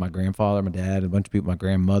 But shit, my grandfather, my dad, a bunch of people, my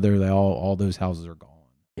grandmother, all those houses are gone.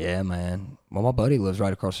 Yeah, man. Well, my buddy lives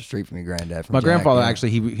right across the street from your granddad. From My Jack, grandfather yeah.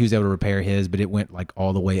 actually he was able to repair his, but it went like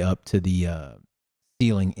all the way up to the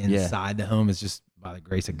ceiling inside the home. Is just by the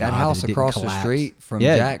grace of God. That house it didn't across the collapse. street from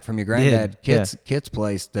Yeah, Jack, from your granddad, yeah. Kit's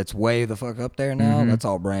place, that's way the fuck up there now. Mhm. That's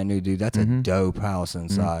all brand new, dude. That's a dope house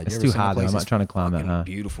inside. It's You ever too seen the high though. place? I'm not It's trying to climb that fucking high.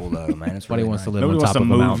 beautiful though, man. It's Nobody really wants to nice. live Nobody on wants top to of a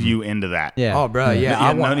move mountain. you into that. Yeah. Oh, bro, yeah. Yeah,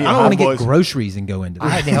 I none of you I don't want to get boys- groceries and go into that. I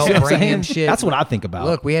had to You help know what I'm bring him saying? shit. That's what I think about.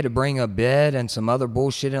 Look, we had to bring a bed and some other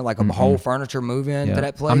bullshit in, like a whole furniture move in Yeah. to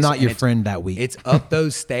that place. I'm not and your it's- friend that week. It's up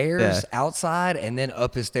those stairs Yeah. outside and then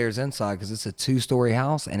up his stairs inside because it's a 2-story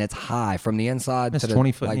house and it's high from the inside It's to the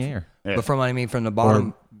 20 foot like, in the air. Yeah. But from the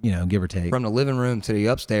bottom, Or, give or take. from the living room to the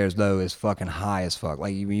upstairs though is fucking high as fuck.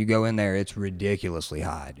 Like when you go in there, it's ridiculously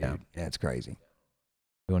high, dude. Yeah, it's crazy,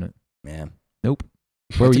 Doing it. man. Nope.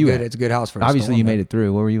 Where were you at? It's a good house for. Obviously, you made it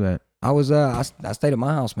through. Where were you at? I was I stayed at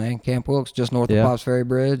my house, man. Camp Wilkes, just north of Pops Ferry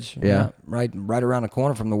Bridge. Yeah. Right around the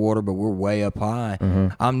corner from the water, but we're way up high.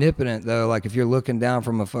 I'm nipping it though. Like if you're looking down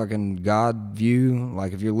from a fucking God view,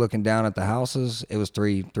 like if you're looking down at the houses, it was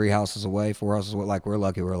three houses away, 4 houses away. Like we're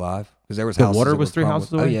lucky we're alive because there was The houses water that was were 3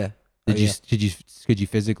 houses away? Oh yeah. Could you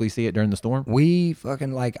physically see it during the storm? We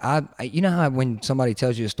fucking like you know how when somebody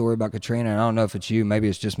tells you a story about Katrina, and I don't know if it's you, maybe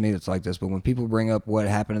it's just me that's like this, but when people bring up what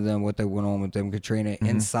happened to them, what they went on with them, Katrina,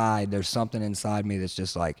 inside there's something inside me that's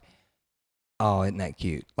just like, oh, isn't that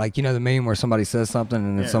cute? Like you know the meme where somebody says something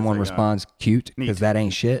and then someone responds cute because that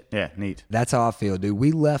ain't shit. Yeah, neat. That's how I feel, dude.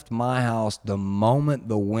 We left my house the moment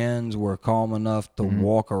the winds were calm enough to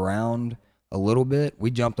walk around a little bit. We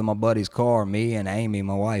jumped in my buddy's car, me and Amy,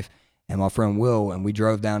 my wife, and my friend Will, and we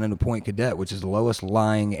drove down into Point Cadet, which is the lowest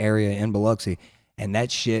lying area in Biloxi, and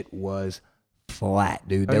that shit was flat,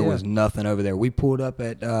 dude. There was nothing over there. We pulled up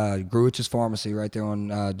at Gruich's Pharmacy right there on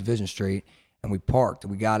Division Street, and we parked.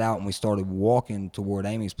 We got out and we started walking toward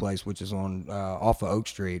Amy's place, which is on off of Oak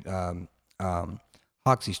Street,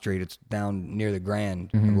 Hoxie Street. It's down near the Grand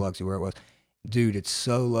in Biloxi where it was. Dude, it's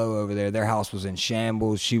so low over there. Their house was in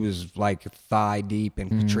shambles. She was like thigh deep in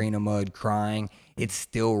Katrina mud crying. It's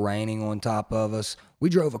still raining on top of us. We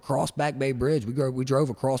drove across Back Bay Bridge. We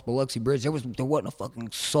drove across Biloxi Bridge. There wasn't a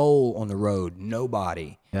fucking soul on the road.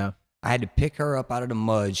 Nobody. Yeah. I had to pick her up out of the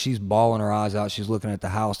mud. She's bawling her eyes out. She's looking at the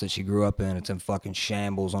house that she grew up in. It's in fucking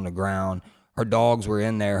shambles on the ground. Her dogs were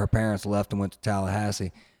in there. Her parents left and went to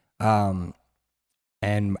Tallahassee.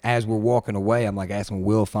 And as we're walking away, I'm like asking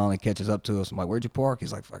Will finally catches up to us. I'm like, where'd you park?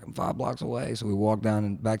 He's like, fucking 5 blocks away. So we walk down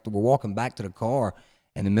and we're walking back to the car,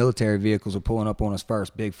 and the military vehicles are pulling up on us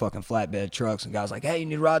first, big fucking flatbed trucks. And guys like, hey, you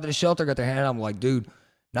need to ride to the shelter? Got their hand out. I'm like, dude,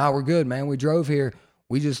 nah, we're good, man. We drove here.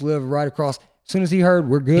 We just live right across. As soon as he heard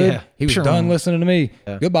we're good, he was done listening to me.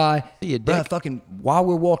 Goodbye. See you, Bruh, dick. fucking while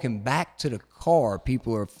we're walking back to the car,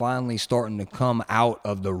 people are finally starting to come out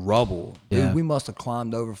of the rubble. Dude, we must have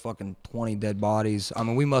climbed over fucking 20 dead bodies. I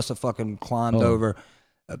mean, we must have fucking climbed over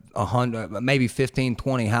 100, maybe 15,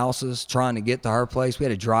 20 houses trying to get to her place. We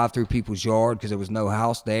had to drive through people's yard because there was no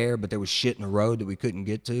house there, but there was shit in the road that we couldn't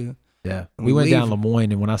get to. Yeah. And We went leave. down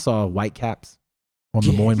Lemoyne, and when I saw white caps on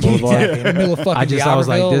Lemoyne Boulevard, in the middle of fucking I was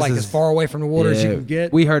like, Albertville, this like is as far away from the water as you could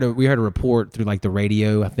get. We heard a report through like the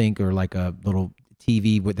radio, I think, or like a little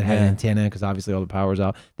TV that had an antenna, because obviously all the power's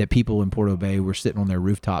out, that people in Porto Bay were sitting on their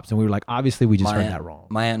rooftops, and we were like, obviously we just heard that wrong.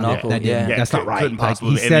 My aunt and uncle, That's not right. couldn't Like,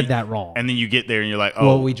 possibly- he and said then- that wrong. And then you get there and you're like, oh.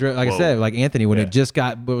 Well, we drove, like I whoa. said, like Anthony, when it just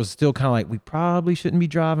got, but it was still kind of like, we probably shouldn't be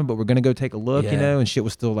driving, but we're going to go take a look, you know, and shit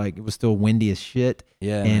was still like, it was still windy as shit.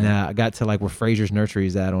 Yeah, And I got to like where Fraser's Nursery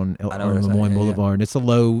is at on Lemoyne at, Boulevard. And it's a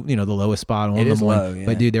low, the lowest spot on It is Lemoyne. low, yeah.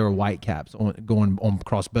 But dude, there were white caps going on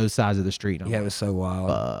across both sides of the street. Yeah, it was so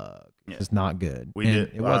wild. It's not good. We And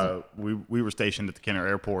did. It wasn't. We were stationed at the Kenner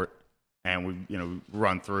Airport, and we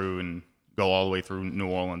run through and go all the way through New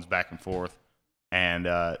Orleans back and forth. And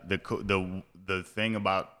the thing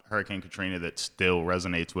about Hurricane Katrina that still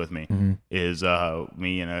resonates with me is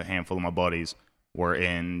me and a handful of my buddies were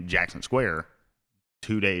in Jackson Square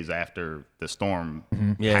 2 days after the storm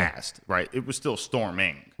passed. Right, it was still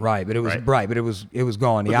storming. Right, but it was Right. but it was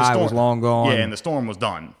gone. But The the eye storm- was long gone. Yeah, and the storm was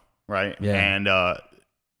done. Right. Yeah. And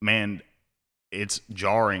man, it's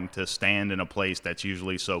jarring to stand in a place that's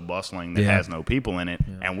usually so bustling that has no people in it.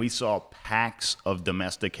 And we saw packs of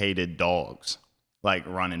domesticated dogs like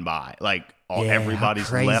running by. Like everybody's how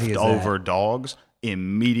crazy is leftover that? dogs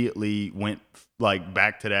immediately went like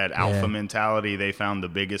back to that alpha mentality. They found the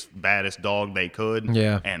biggest, baddest dog they could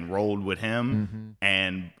and rolled with him.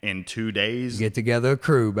 And in 2 days, Get together a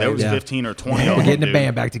crew, baby. there was 15 or 20 of We're them. getting the dude.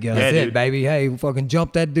 band back together. That's Yeah, it, dude. baby. Hey, fucking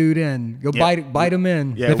jump that dude in. Go bite him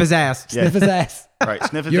in. Yeah, Sniff his ass. Sniff his ass. Right,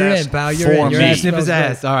 sniff his You're ass in, pal. You're for in. Your me. ass Sniff his smells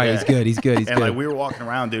ass. All right, Yeah. he's good. He's good. He's And good. like we were walking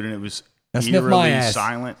around, dude, and it was Now sniff my eerily ass.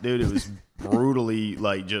 silent, dude. It was brutally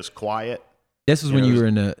like just quiet. This was when it you was- were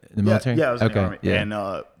in the military? Yeah, I was in the okay. Army. Yeah.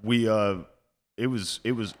 And it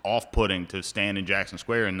was off-putting to stand in Jackson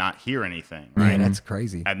Square and not hear anything. Man, Right. that's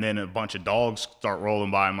crazy. And then a bunch of dogs start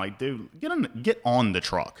rolling by. I'm like, dude, get on the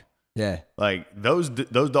truck. Yeah. Like those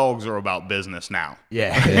dogs are about business now.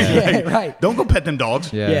 Yeah. Yeah, right. Don't go pet them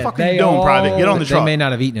dogs. Yeah. What the Yeah, fuck are they you doing all- private? Get on the They truck. may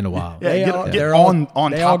not have eaten in a while. Yeah, They get all-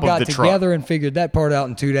 on they all top got of the truck. together and figured that part out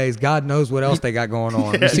in 2 days. God knows what else they got going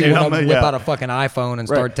on. You see dude, one of them yeah. whip out a fucking iPhone and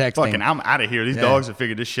start texting. Fucking, I'm out of here. These dogs have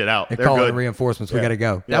figured this shit out. They're They're calling good. reinforcements. We got to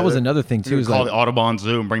go. That was another thing, too. We Is call like, the Audubon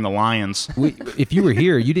Zoo and bring the lions. if you were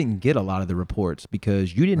here, you didn't get a lot of the reports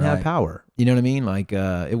because you didn't have Right. power. You know what I mean? Like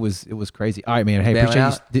it was crazy. All right, man. Hey, Bailing appreciate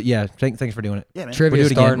out? you. Yeah, thanks for doing it. Yeah, man. Trivia We'll do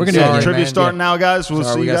it again. starting. We're gonna do it Sorry, again. Trivia man. starting now, guys. We'll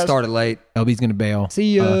Sorry, see we you got guys. started late. LB's gonna bail.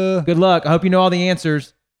 See ya. Good luck. I hope you know all the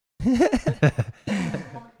answers.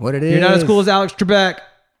 What it is? You're not as cool as Alex Trebek.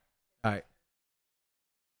 All right.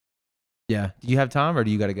 Yeah. Do you have time or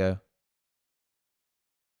do you got to go?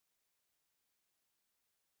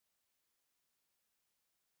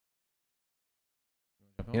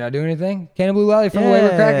 You're not doing anything? Cannon Blue Valley from the way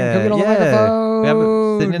we're cracking. Cooking on the microphone. We have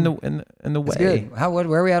it sitting in the way. That's good.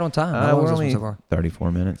 Where are we at on time? How long we're is this only one so far?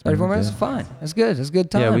 34 minutes. 34 minutes? Yeah. Fine. That's good. That's good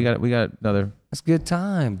time. Yeah, we got another. That's good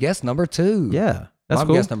time. Guest number 2. Yeah. That's I'm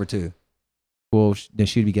cool. guest number 2. Well, then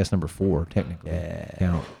she'd be guest number 4 technically. Yeah.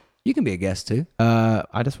 Count. You can be a guest too.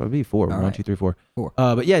 I just want to be 4. All 1, right. 2, 3, 4. 4.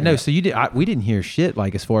 But yeah, no. So we didn't hear shit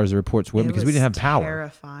like as far as the reports went because we didn't have power.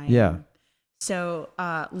 Terrifying. Yeah. So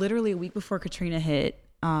literally a week before Katrina hit,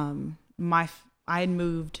 I had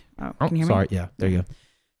moved. Oh, Oh, can you hear sorry. me? Yeah, there you go.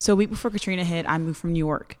 So a week before Katrina hit, I moved from New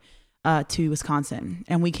York to Wisconsin,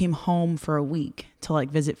 and we came home for a week to like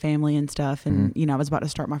visit family and stuff. And I was about to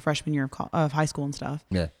start my freshman year of high school and stuff.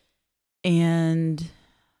 Yeah. And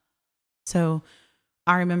so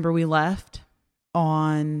I remember we left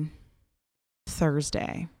on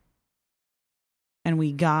Thursday, and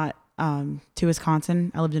we got to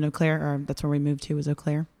Wisconsin. I lived in Eau Claire, or that's where we moved to, was Eau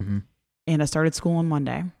Claire. Mm-hmm. And I started school on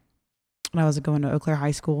Monday. And I was going to Eau Claire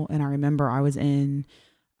High School, and I remember I was in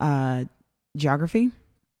geography,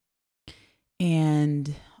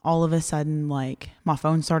 and all of a sudden, like, my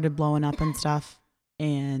phone started blowing up and stuff,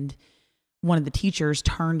 and one of the teachers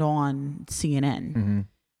turned on CNN,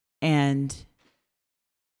 and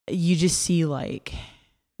you just see, like,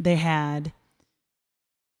 they had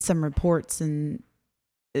some reports, and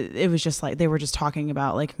it was just like they were just talking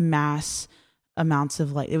about like mass amounts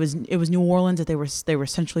of like it was New Orleans that they were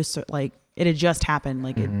essentially like it had just happened,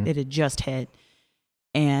 like it had just hit,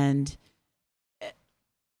 and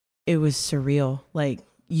it was surreal. Like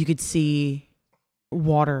you could see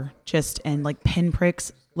water just and like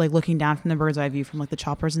pinpricks like looking down from the bird's eye view from like the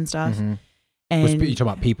choppers and stuff. And you talking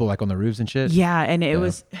about people like on the roofs and shit? yeah, and it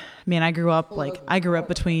was, man, I grew up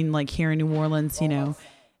between like here in New Orleans,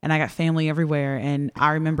 and I got family everywhere. And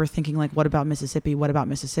I remember thinking like, what about Mississippi? What about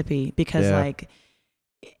Mississippi? Because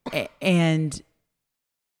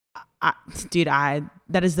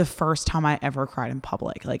that is the first time I ever cried in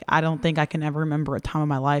public. Like, I don't think I can ever remember a time in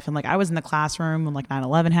my life. And like, I was in the classroom when like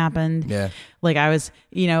 9/11 happened. Yeah. Like I was,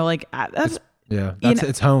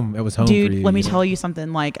 it's home. It was home dude, for you. let me tell you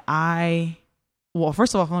something. Like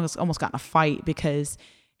first of all, I almost got in a fight because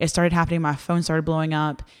it started happening. My phone started blowing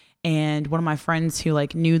up. And one of my friends who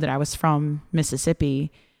like knew that I was from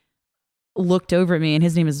Mississippi looked over at me, and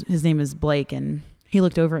his name is Blake, and he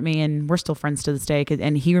looked over at me, and we're still friends to this day.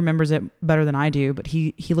 And he remembers it better than I do. But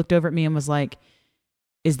he looked over at me and was like,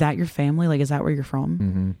 "Is that your family? Like, is that where you're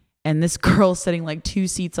from?" And this girl sitting like 2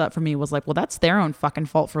 seats up from me was like, "Well, that's their own fucking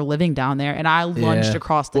fault for living down there." And I lunged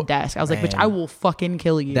across the desk. I was like, "Bitch, I will fucking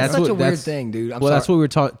kill you." That's such a weird thing, dude. That's what we were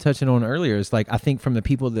touching on earlier. It's like, I think from the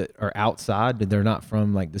people that are outside, that they're not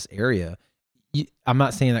from like this area. I'm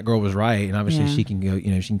not saying that girl was right, and obviously she can go,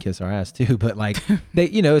 she can kiss our ass too. But like,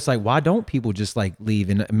 it's like, why don't people just like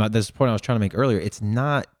leave? And this point I was trying to make earlier, it's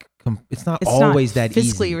not always that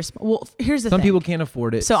fiscally easy. Well, here's the Some thing. people can't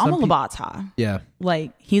afford it. So I'm a Some Labata. Yeah.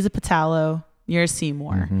 Like, he's a Patalo. You're a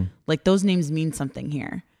Seymour. Like, those names mean something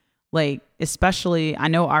here. Like, especially, I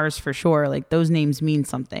know ours for sure. Like, those names mean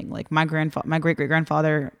something. Like, my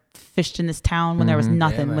great-great-grandfather fished in this town when there was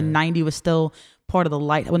nothing. When 90 was still part of the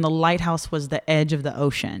light. When the lighthouse was the edge of the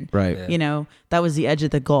ocean. Right. Yeah. That was the edge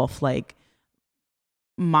of the Gulf. Like,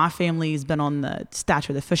 my family's been on the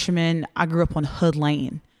Statue of the Fisherman. I grew up on Hood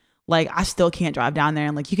Lane. Like, I still can't drive down there.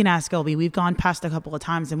 And like, you can ask Elby. We've gone past a couple of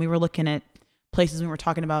times, and we were looking at places we were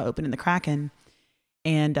talking about opening the Kraken.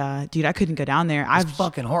 And dude, I couldn't go down there. It's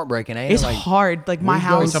fucking heartbreaking, ain't it? It's hard. Like, my Are you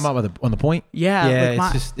house. talking about on the point? Yeah. Yeah,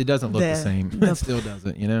 like it's just, it doesn't look the same. It still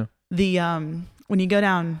doesn't, The when you go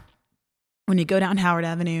down Howard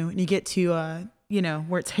Avenue and you get to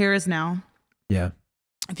where it's Harris now. Yeah.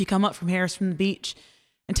 If you come up from Harris from the beach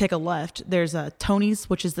and take a left, there's Tony's,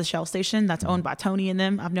 which is the Shell station that's owned by Tony and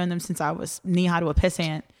them. I've known them since I was knee-high to a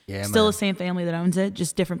pissant. Yeah, Still man. the same family that owns it,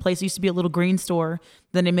 just different place. It used to be a little green store.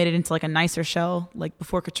 Then they made it into like a nicer Shell, like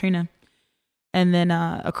before Katrina. And then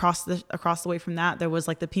across the way from that, there was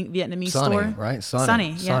like the pink Vietnamese Sonny, store. right?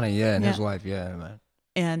 Sonny, yeah, and his wife, yeah, man.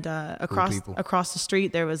 And across the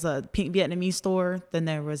street there was a pink Vietnamese store. Then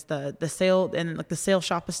there was the sale, and like the sale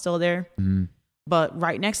shop is still there. But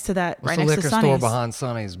right next to that, What's right the next to liquor Sonny's, store behind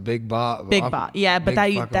Sonny's? Big Bot. Yeah, but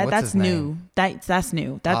that's new. Name? That's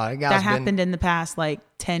new. That happened in the past like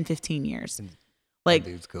 10, 15 years. That Like,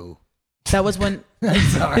 dude's cool. That was when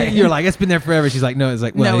Sorry. You're like, it's been there forever. She's like, no. It's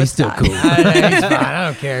like, well, No, he's it's still not. cool. He's fine. I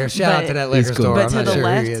don't care. Shout out But- to that He's liquor cool. store. but I'm to not the sure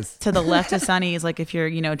left, who he is. to the left of Sunny's, like if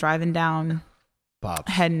you're, driving down,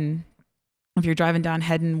 Pops. heading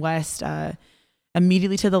west,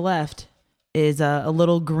 immediately to the left is a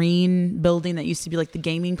little green building that used to be like the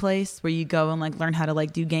gaming place where you go and like learn how to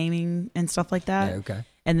like do gaming and stuff like that. Yeah, okay.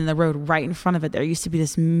 And then the road right in front of it, there used to be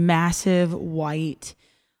this massive white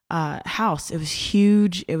house. It was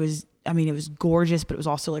huge. It was gorgeous, but it was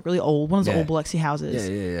also like really old. One of those Yeah. old Biloxi houses.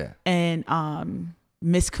 Yeah. And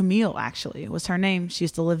Miss Camille actually was her name. She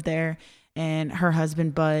used to live there, and her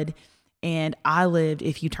husband Bud. And I lived,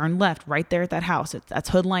 if you turn left, right there at that house. That's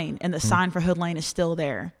Hood Lane, and the sign for Hood Lane is still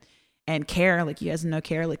there. And Care, like you guys know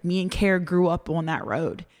Care, like me and Care grew up on that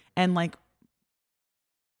road, and like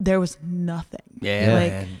there was nothing. Yeah,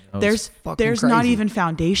 like man. there's fucking not crazy. even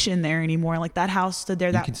foundation there anymore. Like that house stood there.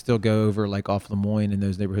 You That can still go over like off Lemoyne and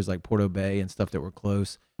those neighborhoods like Porto Bay and stuff that were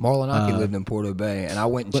close. Marlon Aki Uh, lived in Porto Bay, and I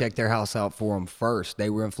went and but- checked their house out for them first. They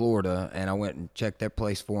were in Florida, and I went and checked their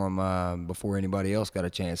place for them before anybody else got a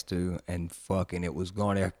chance to. And fucking, it was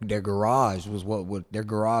gone. Their garage was their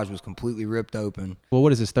garage was completely ripped open. Well,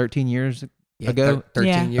 what is this? 13 years Yeah, ago. 13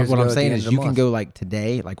 Yeah. years What ago. I'm at saying the is, end of you the can month. go like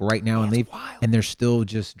today, like right now, and leave, and there's still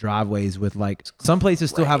just driveways with like some places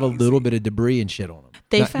still have a little bit of debris and shit on them.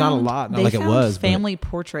 they not, found not a lot, not they like it found was. but- family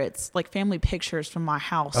portraits, like family pictures from my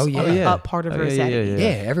house. Oh, yeah. up, Oh, yeah. up part of Oh, yeah, Rossetti. yeah,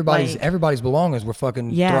 Yeah, everybody's Like- everybody's belongings were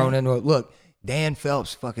fucking Yeah. thrown into it. Look, Dan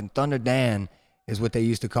Phelps, fucking Thunder Dan, is what they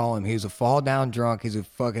used to call him. He was a fall down drunk. He's a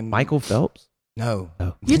fucking Michael Phelps. No,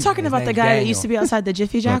 Oh. You're talking His about the name's guy that Daniel. used to be outside the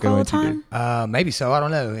Jiffy Jack Okay, all the what you time? Maybe so. I don't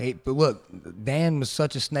know. But look, Dan was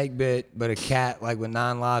such a snake bit, but a cat, like with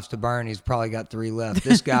 9 lives to burn, he's probably got 3 left.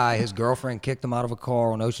 This guy, his girlfriend kicked him out of a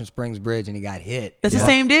car on Ocean Springs Bridge, and he got hit. That's the Fuck-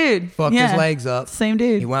 same dude. Fucked yeah. his legs up. Same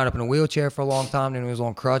dude. He wound up in a wheelchair for a long time, then he was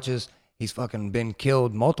on crutches. He's fucking been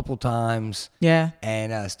killed multiple times, Yeah.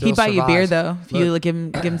 and still He'd buy you beer survives. though if you Look,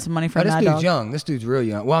 like, give him some money for Oh, a this Mad dude's Dog. young. This dude's real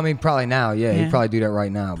young. Well, I mean, probably now. Yeah, Yeah. he'd probably do that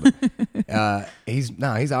right now. But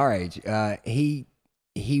he's our age.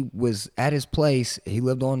 He was at his place. He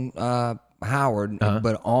lived on Howard,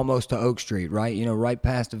 but almost to Oak Street, right? You know, right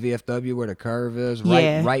past the VFW where the curve is.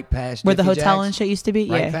 Yeah. Right past Where the Jiffy hotel Jack's. and shit used to be.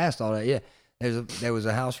 Right Yeah. past all that. Yeah. There was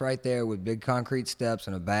a house right there with big concrete steps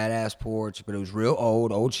and a badass porch, but it was real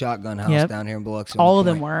old shotgun house Yep. down here in Biloxi. All on of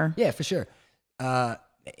the them point. were. Yeah, for sure.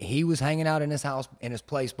 He was hanging out in his house, in his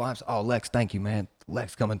place by himself. Oh, Lex, thank you, man.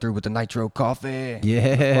 Lex coming through with the nitro coffee.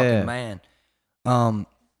 Yeah. Fucking man.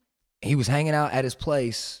 He was hanging out at his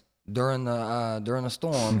place during the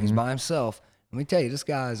storm. He's by himself. Let me tell you, this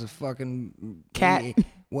guy is a fucking Cat.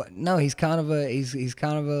 What? No, he's kind of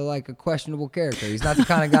a like a questionable character. He's not the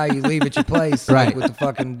kind of guy you leave at your place, Right. like, with the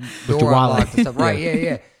fucking your door wallet. unlocked and stuff. Right? Yeah.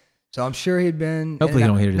 Yeah. So I'm sure he'd been. Hopefully and he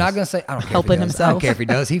don't hear I'm not this. gonna say I don't care. Helping if he does. I don't himself. care if he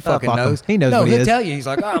does. He fucking fuck him. knows. He knows No, what he he'll is. tell you. He's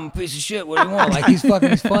like, oh, I'm a piece of shit. What do you want? Like he's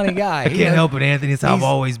a funny guy. He knows- it, Anthony. It's how I've He's-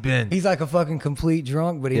 always been. He's like a fucking complete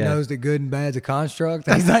drunk, but he Yeah. knows that good and bad's a construct.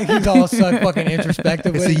 He's like he's all so fucking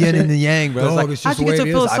introspective. It's with the it yin and the shit. yang, bro. It's Dog, like, it's how'd just you the way get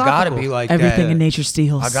it so is. I gotta philosophical? be like Everything that. in nature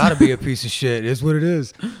steals. I gotta be a piece of shit. It's what it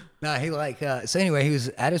is. Nah, he like so anyway, he was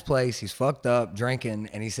at his place. He's fucked up,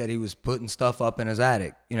 drinking, and he said he was putting stuff up in his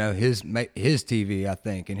attic. You know, his TV, I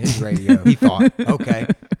think, and his radio. He thought. Okay,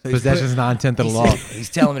 so he's Possession's 9/10 of the he law. said-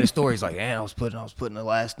 he's telling me the story. He's like, "Yeah, I was putting the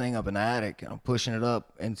last thing up in the attic, and I'm pushing it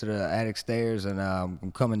up into the attic stairs, and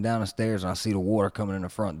I'm coming down the stairs, and I see the water coming in the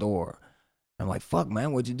front door. I'm like, fuck,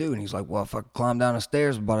 man, what'd you do?" And he's like, "Well, if I climbed down the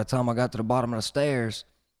stairs, but by the time I got to the bottom of the stairs,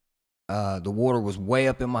 the water was way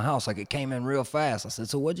up in my house. Like, it came in real fast." I said,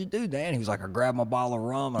 "So what'd you do, Dan?" He was like, "I grabbed my bottle of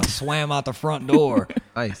rum and I swam out the front door."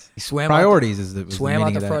 Nice. He swam Priorities is the swam out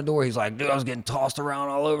meaning the of that. front door. He's like, "Dude, I was getting tossed around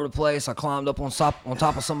all over the place. I climbed up on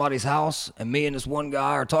top of somebody's house, and me and this one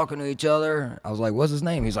guy are talking to each other." I was like, "What's his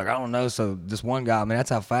name?" He's like, "I don't know." So this one guy, I mean, that's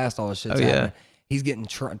how fast all this shit's Oh, yeah. happening. He's getting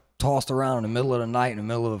tossed around in the middle of the night, in the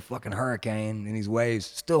middle of a fucking hurricane, in these waves,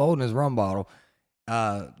 still holding his rum bottle.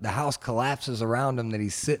 The house collapses around him that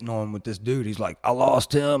he's sitting on with this dude. He's like, "I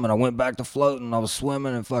lost him, and I went back to floating. I was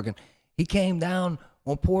swimming, and fucking." He came down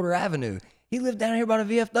on Porter Avenue. He lived down here by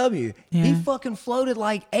the VFW. He Yeah. fucking floated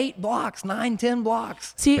like 8 blocks, 9, 10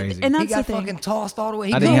 blocks. See, Crazy. and He that's got the thing. fucking tossed all the way.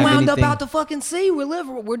 He I didn't have wound up anything- out to fucking sea. We're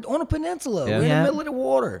on a peninsula. Yeah. We're in Yeah. the middle of the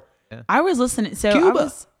water. I was listening. So Cuba. I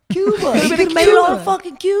was. Cuba. He been could have made it on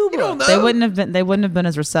fucking Cuba. They wouldn't have been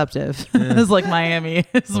as receptive as like Miami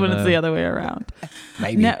is when it's the other way around.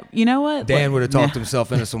 Maybe. No, you know what? Dan Like, would have talked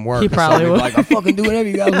himself into some work. He or probably something. would. Like, "I fucking do whatever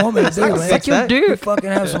you guys want me to do, man. Suck your You fucking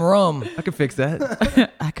have some rum." I can fix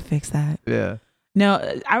that. I could fix that. Yeah.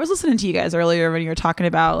 No, I was listening to you guys earlier when you were talking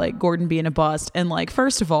about like Gordon being a bust, and like,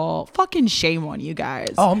 first of all, fucking shame on you guys.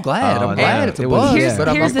 Oh, I'm glad. I'm glad it's a was- buzz. Here's- But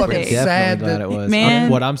I'm here's the fucking thing. sad Definitely glad that it was. Man.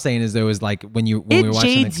 What I'm saying is, though, is like when we It were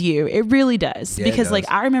watching jades you. It really does. Yeah, it Because like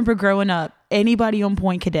does. I remember growing up, anybody on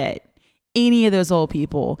Point Cadet, any of those old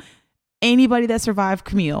people, anybody that survived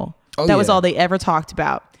Camille, Oh, that was yeah. all they ever talked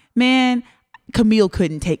about. Man, Camille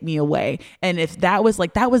couldn't take me away. And if that was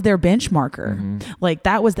like, that was their benchmarker. Like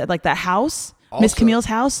that was that, like that house, Miss Also- Camille's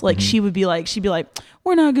house, like she'd be like,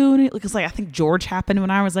 we're not doing it. Because like, I think George happened when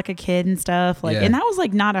I was like a kid and stuff. Like, Yeah. and that was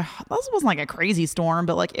like that wasn't like a crazy storm,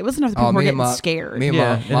 but like it was enough that people were me and getting my- scared. me and yeah,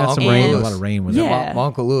 my it had some Uncle rain, a Lewis. lot of rain was Yeah. My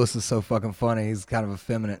Uncle Lewis is so fucking funny. He's kind of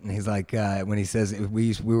effeminate, and he's like, when he says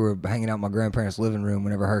we were hanging out in my grandparents' living room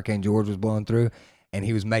whenever Hurricane George was blowing through, and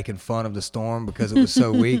he was making fun of the storm because it was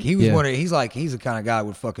so weak. He was Yeah. he's the kind of guy that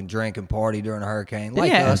would fucking drink and party during a hurricane, like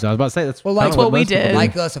Yeah. us. So I was about to say that's Well, like kinda what we most people did. do.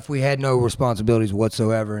 Like us, if we had no responsibilities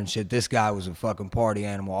whatsoever and shit, this guy was a fucking party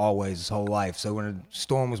animal always his whole life. So when a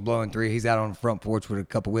storm was blowing through, he's out on the front porch with a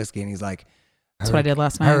cup of whiskey, and he's like, That's what I did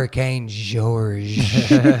last night. Hurricane George,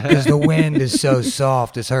 because the wind is so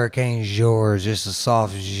soft. It's Hurricane George. It's a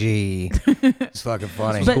soft G. It's fucking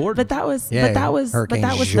funny. But that was Hurricane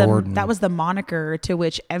the Jordan. moniker to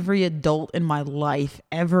which every adult in my life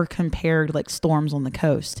ever compared like storms on the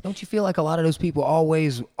coast. Don't you feel like a lot of those people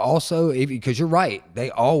always also, because you're right, they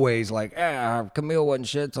always like, Camille wasn't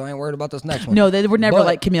shit, so I ain't worried about this next one. No, they were never But-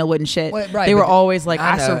 like Camille wouldn't shit. Well, right, they were but always like,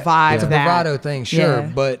 I know, survived it's a that. bravado thing, sure,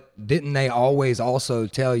 Yeah. but didn't they always also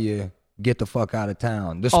tell you, get the fuck out of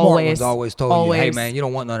town? The smart Always. ones always told you, hey Always. man, you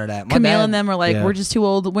don't want none of that. My Camille dad- and them were like, Yeah. we're just too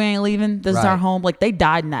old. We ain't leaving. This is our Right. home. Like they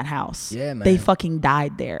died in that house. Yeah, They man. fucking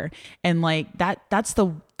died there. And like that's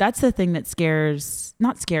the thing that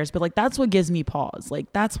not scares, but like that's what gives me pause.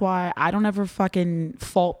 Like that's why I don't ever fucking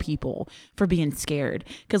fault people for being scared.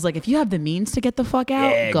 Cause like if you have the means to get the fuck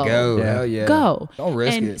out, Yeah, go. Yeah. Hell yeah. Go. Don't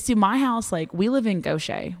risk and it. see my house, like we live in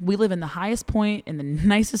Gaucher. We live in the highest point in the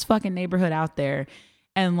nicest fucking neighborhood out there.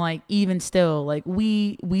 And like even still, like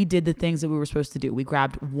we did the things that we were supposed to do. We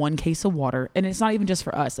grabbed 1 case of water, and it's not even just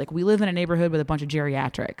for us. Like we live in a neighborhood with a bunch of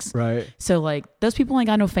geriatrics. Right. So like those people ain't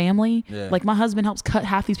got no family. Yeah. Like my husband helps cut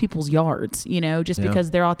half these people's yards, just Yeah.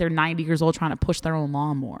 because they're out there 90 years old trying to push their own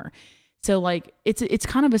lawnmower. So like it's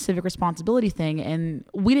kind of a civic responsibility thing, and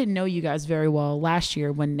we didn't know you guys very well last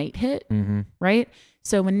year when Nate hit, right?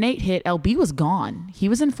 So when Nate hit, LB was gone. He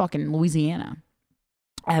was in fucking Louisiana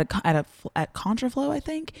at Contraflow, I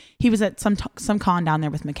think. He was at some con down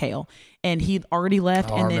there with Mikhail, and he'd already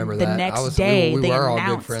left. Oh, I and then remember the that. next day we they were announced.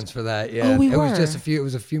 all good friends for that. Yeah, Oh, we it was were. just it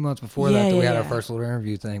was a few months before Yeah, that we yeah, had our yeah. first little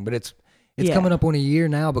interview thing. But it's Yeah. coming up on a year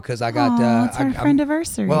now because I got Aw, it's our I'm- friend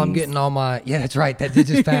anniversary. Well, I'm getting all my that's right. That did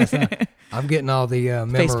just pass. I'm getting all the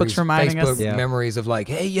memories, Facebook's reminding us. Yeah. memories of like,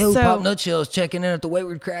 hey yo, So- Pop Nutshells checking in at the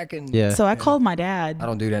Wayward Kraken. Yeah. So I called my dad. I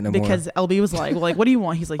don't do that no more. Because LB was like, well, like, what do you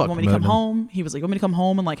want? He's like, you Fuck want me to come promoting home? He was like, you want me to come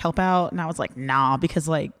home and like help out? And I was like, nah, because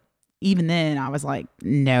like even then I was like,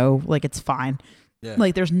 no, like it's fine. Yeah.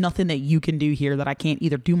 Like there's nothing that you can do here that I can't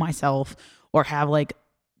either do myself or have like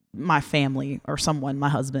my family or someone, my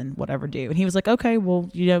husband, whatever do. And he was like, okay, well,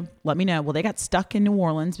 let me know. Well, they got stuck in New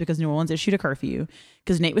Orleans because New Orleans issued a curfew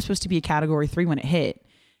because Nate was supposed to be a category 3 when it hit.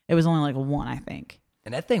 It was only like a 1, I think.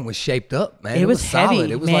 And that thing was shaped up, man. It was solid.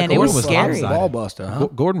 heavy, It was man. like It was a scary. ball buster, huh?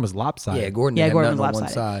 Gordon was lopsided. Yeah, Gordon. Yeah, had Gordon was nothing on one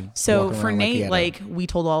lopsided. side, So walking for around he Nate, had a- like we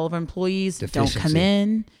told all of our employees, don't come Deficiency.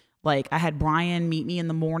 in. Like I had Brian meet me in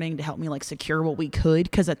the morning to help me like secure what we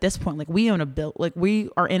could, because at this point, like we own we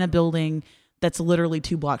are in a building that's literally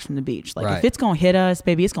 2 blocks from the beach. Like Right. if it's gonna hit us,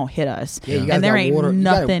 baby, it's gonna hit us. Yeah, you guys and there got ain't water.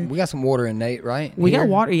 nothing. We got some water in Nate, right? We Here? got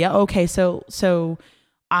water. Yeah. Okay. So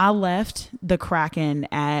I left the Kraken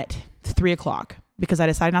at 3:00 because I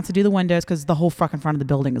decided not to do the windows because the whole fucking front of the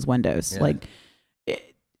building is windows. Yeah. Like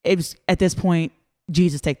it was at this point,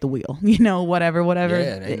 Jesus take the wheel, whatever. Yeah, there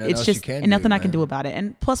ain't nothing It's else you just can and nothing do, I can man. do about it.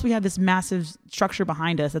 And plus we have this massive structure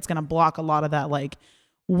behind us that's going to block a lot of that like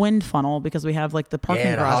wind funnel because we have like the parking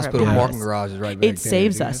Yeah, the garage. hospital right behind parking us. garage is right back there. It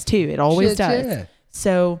saves dude. us too. It always Shit, does. yeah.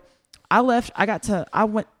 So I left. I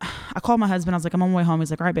called my husband. I was like, I'm on my way home.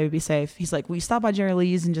 He's like, all right, baby, be safe. He's like, will you stop by Jerry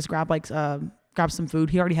Lee's and just grab some food?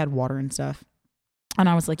 He already had water and stuff. And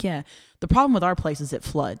I was like, yeah. The problem with our place is it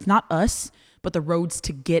floods. Not us, but the roads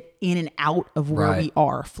to get in and out of where Right. we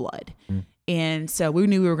are flood. And so we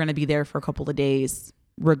knew we were going to be there for a couple of days,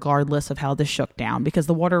 regardless of how this shook down, because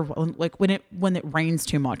the water, like when it rains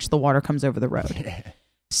too much, the water comes over the road.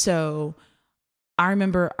 So I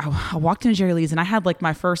remember I walked into Jerry Lee's and I had like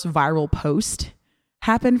my first viral post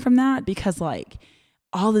happen from that, because like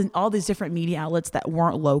all these different media outlets that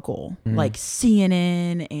weren't local, like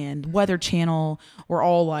CNN and Weather Channel, were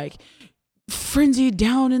all like, frenzy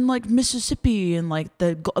down in like Mississippi and like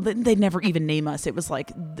they never even name us. It was like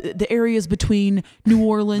the areas between New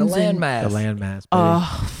Orleans The and landmass.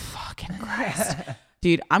 oh fucking Christ.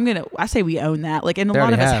 Dude, I say we own that. Like, and a They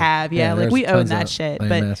lot of already us have. Yeah, like there's we own tons that of shit.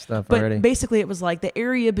 landmass stuff But already. basically it was like the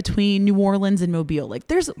area between New Orleans and Mobile. Like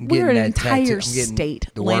we're an entire state.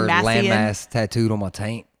 The word Landmassian. landmass tattooed on my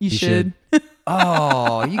taint. You should.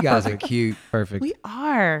 Oh, you guys are cute. Perfect. We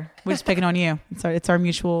are. We're just picking on you. It's our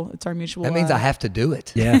mutual. That means I have to do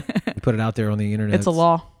it. Yeah, you put it out there on the internet. It's a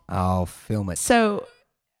law. I'll film it. So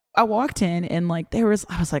I walked in and like I was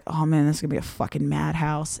like, oh man, this is gonna be a fucking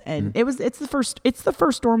madhouse. And it's the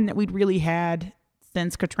first storm that we'd really had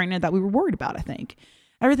since Katrina that we were worried about. I think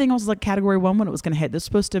everything else was like category 1 when it was gonna hit. This was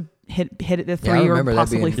supposed to hit at the 3 I or remember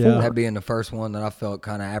possibly 4. that being the first one that I felt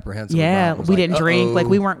kind of apprehensive Yeah, about. Was we like, didn't drink. Like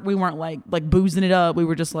we uh-oh. weren't like boozing it up. We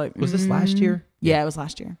were just like, Was this last year? Yeah, it was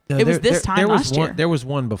last year. No, it was this time last year. There was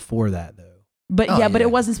one before that though. But Oh, but yeah.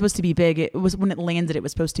 it wasn't supposed to be big. It was when it landed. It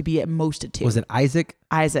was supposed to be at most a 2. Was it Isaac?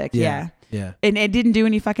 Isaac? Yeah. Yeah. And it didn't do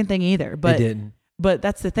any fucking thing either. But It didn't. But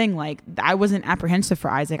that's the thing. Like I wasn't apprehensive for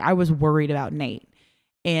Isaac. I was worried about Nate.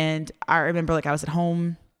 And I remember like I was at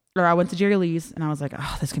home or I went to Jerry Lee's and I was like,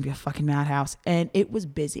 oh, this is gonna be a fucking madhouse. And it was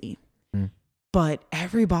busy. But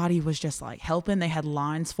everybody was just like helping. They had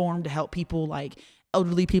lines formed to help people. Like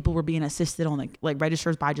elderly people were being assisted on like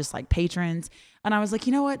registers by just like patrons. And I was like,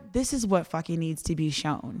 you know what? This is what fucking needs to be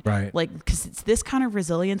shown. Right. Like, because it's this kind of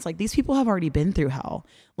resilience. Like these people have already been through hell.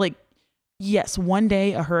 Like, yes, one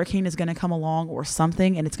day a hurricane is going to come along or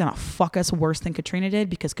something and it's going to fuck us worse than Katrina did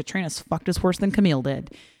because Katrina's fucked us worse than Camille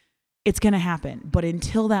did. It's going to happen. But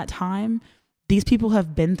until that time, these people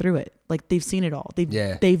have been through it. Like they've seen it all.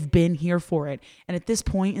 They've been here for it. And at this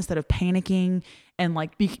point, instead of panicking and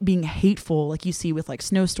like being hateful, like you see with like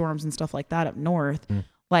snowstorms and stuff like that up north,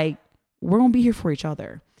 like we're going to be here for each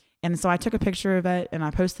other. And so I took a picture of it and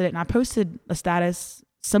I posted it, and I posted a status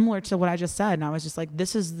similar to what I just said. And I was just like,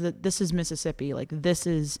 this is Mississippi. Like this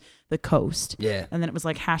is the coast. Yeah. And then it was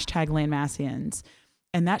like #Landmassians.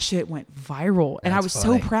 And that shit went viral. And I was That's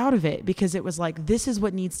funny. so proud of it because it was like, this is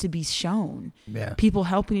what needs to be shown. Yeah. People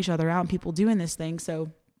helping each other out and people doing this thing.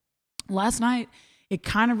 So last night, it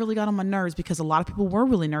kind of really got on my nerves because a lot of people were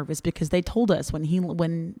really nervous because they told us when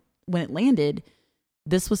it landed,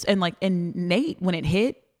 this was, and Nate, when it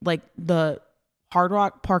hit, like the Hard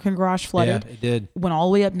Rock parking garage flooded. Yeah, it did. Went all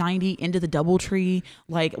the way up 90 into the DoubleTree.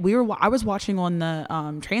 Like I was watching on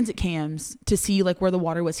the transit cams to see like where the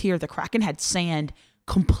water was here. The Kraken had sand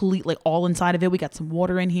complete, like all inside of it. We got some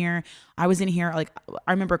water in here. I was in here, like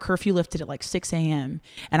I remember curfew lifted at like 6 a.m.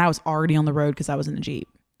 and I was already on the road because I was in the Jeep.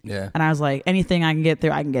 Yeah. And I was like, anything I can get through,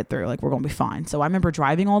 I can get through. Like, we're going to be fine. So I remember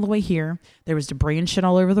driving all the way here. There was debris and shit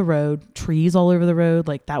all over the road, trees all over the road.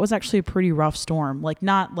 Like, that was actually a pretty rough storm. Like,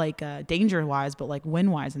 not like danger-wise, but like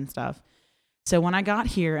wind-wise and stuff. So when I got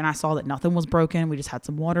here and I saw that nothing was broken, we just had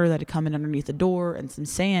some water that had come in underneath the door and some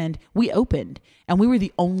sand, we opened. And we were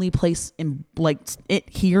the only place in, like, it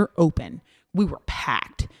here open. We were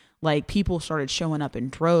packed. Like, people started showing up in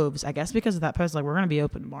droves. I guess because of that post, like, we're going to be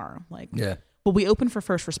open tomorrow. Like, Yeah. but we open for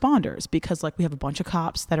first responders because like we have a bunch of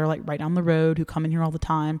cops that are like right down the road who come in here all the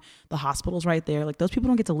time. The hospital's right there. Like those people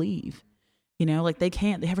don't get to leave. You know, like they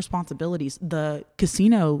can't, they have responsibilities. The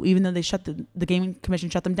casino, even though they shut the gaming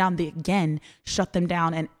commission shut them down, they again shut them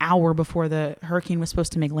down an hour before the hurricane was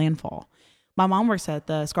supposed to make landfall. My mom works at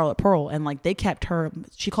the Scarlet Pearl and like they kept her,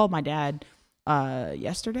 she called my dad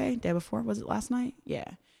yesterday, day before, was it last night? Yeah.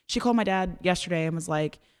 She called my dad yesterday and was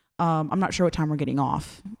like, I'm not sure what time we're getting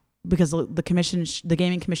off. Because the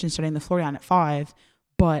gaming commission is shutting the floor down at 5,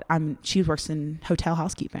 but she works in hotel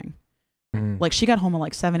housekeeping. Like she got home at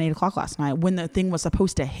like 7, 8 o'clock last night when the thing was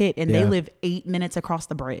supposed to hit, and they live 8 minutes across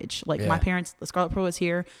the bridge. Like my parents, the Scarlet Pearl is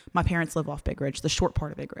here. My parents live off Big Ridge, the short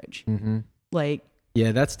part of Big Ridge. Like,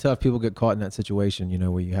 yeah, that's tough. People get caught in that situation, you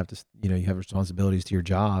know, where you have to, you know, you have responsibilities to your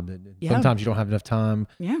job, and sometimes you don't have enough time.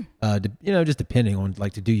 Yeah. You know, just depending on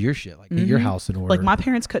like to do your shit, like get your house in order. Like my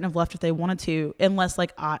parents couldn't have left if they wanted to, unless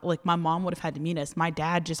like my mom would have had to meet us. My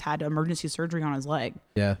dad just had emergency surgery on his leg.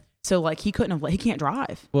 Yeah. So like he can't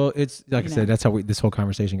drive. Well, it's like I said, that's how this whole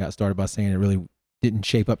conversation got started by saying it really didn't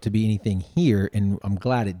shape up to be anything here, and I'm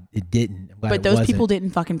glad it didn't. I'm glad but it those wasn't. people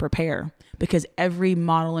didn't fucking prepare because every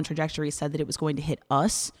model and trajectory said that it was going to hit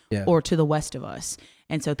us or to the west of us.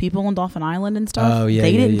 And so people on Dolphin Island and stuff,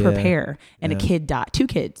 they didn't prepare. And a kid died. 2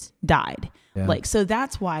 kids died. Yeah. Like, so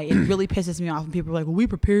that's why it really pisses me off when people are like, well, we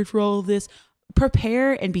prepared for all of this.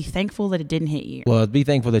 Prepare and be thankful that it didn't hit you. Well, be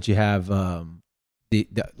thankful that you have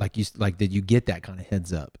did you get that kind of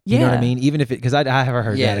heads up? You know what I mean? Even if it, because I have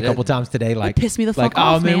heard that a couple times today. Like, pissed me the fuck oh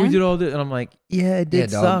off, man, we man. did all this, and I'm like, yeah, it did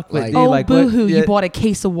suck. But like, dude, like, boo-hoo, what- you bought a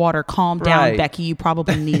case of water. Calm down, Right. Becky. You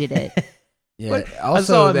probably needed it. Yeah. But I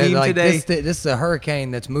Also, saw a that, meme like today. this is a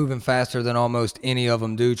hurricane that's moving faster than almost any of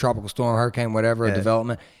them do. Tropical storm, hurricane, whatever, Yeah.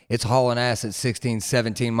 development. It's hauling ass at 16,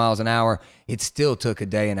 17 miles an hour. It still took a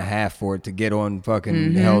day and a half for it to get on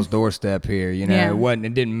fucking hell's doorstep here. You know, Yeah.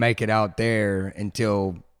 it didn't make it out there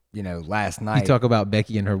until, last night. You talk about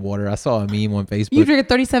Becky and her water. I saw a meme on Facebook. You drink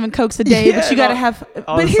 37 Cokes a day, Yeah, but you got to all- have.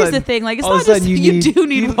 all But of a here's sudden- the thing: like, it's all of not a just sudden you do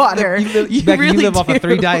need water. You really live off do. of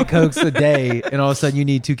 3 Diet Cokes a day, and all of a sudden you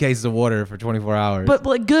need 2 cases of water for 24 hours. But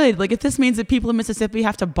like, good. Like, if this means that people in Mississippi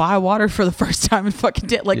have to buy water for the first time in fucking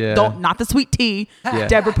like, Yeah. don't not the sweet tea. Yeah.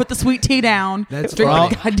 Deborah, put the sweet tea down. That's Drink funny.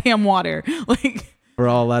 the goddamn water. Like. we're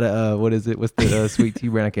all out of what is it? What's the sweet tea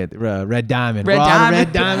brand? I can't. Red Diamond. Red We're all out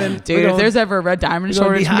of Diamond. Red Diamond. Dude, if there's ever a Red Diamond we're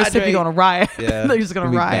gonna shortage in Mississippi, dehydrate. going to riot. Yeah. They're just going to It's gonna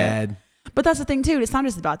be riot. bad. But that's the thing, too. It's not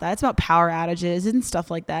just about that. It's about power outages and stuff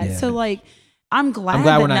like that. Yeah. So, like, I'm glad I'm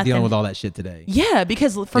glad that we're not nothing, dealing with all that shit today. Yeah,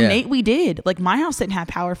 because for Yeah. Nate, we did. Like, my house didn't have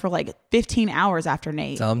power for like 15 hours after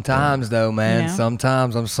Nate. Sometimes though, man, You know?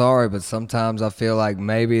 sometimes I'm sorry, but sometimes I feel like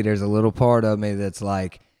maybe there's a little part of me that's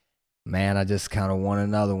like, man, I just kind of want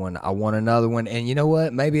another one. I want another one. And you know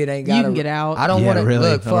what? Maybe it ain't got You can get out. I don't Yeah, want to really.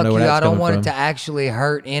 look, I don't fuck know where you. that's I don't coming want from. it to actually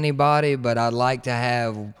hurt anybody, but I'd like to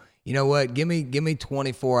have, you know what? Give me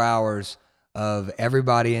 24 hours of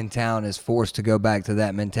everybody in town is forced to go back to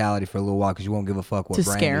that mentality for a little while because you won't give a fuck what To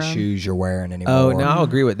brand scare of 'em. shoes you're wearing anymore. Oh, no, I'll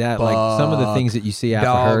agree with that. Like some of the Fuck, things that you see after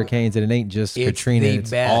dog. hurricanes, and it ain't just It's Katrina. the It's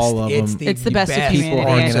best. all of them. It's the best of best humanity, I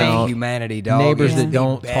parts of think. humanity, dog. Neighbors It's that the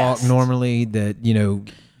don't best. talk normally, that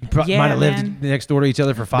Yeah, might have lived man. next door to each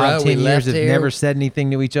other for 5, Bro, we 10 years, left that here- never said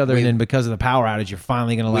anything to each other, we- and then because of the power outage, you're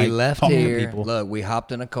finally gonna We like left talk to here. people. Look, we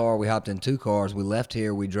hopped in a car. We hopped in 2 cars. We left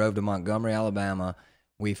here. We drove to Montgomery, Alabama.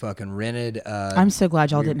 We fucking rented. I'm so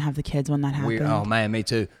glad y'all didn't have the kids when that happened. Oh man, me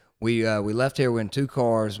too. We left here. We're in 2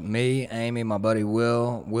 cars. Me, Amy, my buddy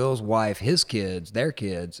Will, Will's wife, his kids, their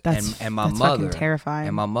kids, and my that's mother. fucking terrifying.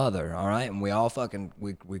 And my mother. All right, and we all fucking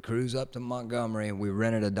we cruise up to Montgomery and we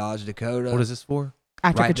rented a Dodge Dakota. What is this for?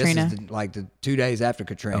 After Right, Katrina. this is like the 2 days after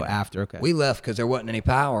Katrina. Oh, after. Okay. We left because there wasn't any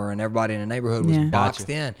power and everybody in the neighborhood was Yeah. boxed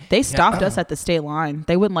in. They stopped us at the state line.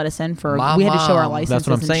 They wouldn't let us in for. My We had to show our mom- licenses. That's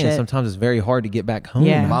what I'm and saying. shit. Sometimes it's very hard to get back home.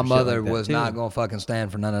 Yeah. and My shit mother like that, was too. not gonna fucking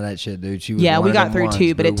stand for none of that shit, dude. She was Yeah, one we of got them through ones,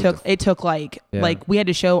 too, but dude, with it took like Yeah. we had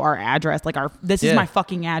to show our address, like this is Yeah. my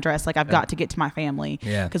fucking address. Like I've got to get to my family.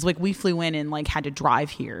 Yeah. Because like we flew in and like had to drive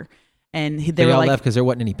here, and So they were y'all like, left because there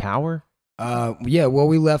wasn't any power. Yeah, well,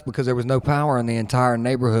 we left because there was no power and the entire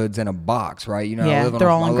neighborhood's in a box, right? You know, Yeah, I live on they're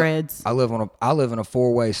a, all on I li- grids. I live in a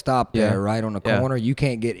 4-way stop Yeah. there, right on the Yeah. corner. You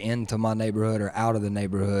can't get into my neighborhood or out of the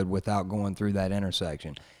neighborhood without going through that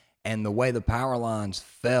intersection. And the way the power lines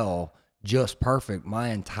fell, just perfect.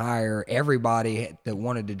 Everybody that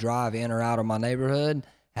wanted to drive in or out of my neighborhood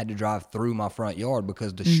had to drive through my front yard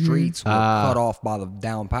because the streets were cut off by the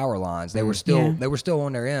down power lines. They were still Yeah. they were still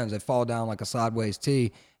on their ends. They fall down like a sideways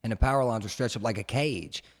T, and the power lines were stretched up like a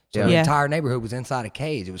cage. So the Yeah. entire neighborhood was inside a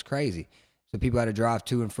cage. It was crazy. So people had to drive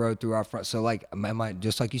to and fro through our front. So like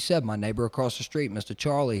just like you said, my neighbor across the street, Mr.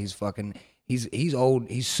 Charlie, he's old.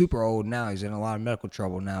 He's super old now. He's in a lot of medical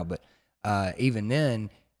trouble now. But even then,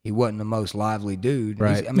 he wasn't the most lively dude.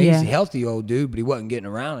 Right. He's Yeah. a healthy old dude, but he wasn't getting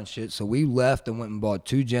around and shit. So we left and went and bought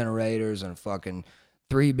 2 generators and fucking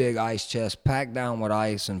 3 big ice chests, packed down with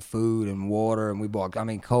ice and food and water. And we bought,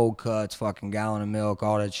 cold cuts, fucking gallon of milk,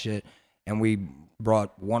 all that shit. And we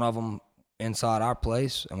brought one of them inside our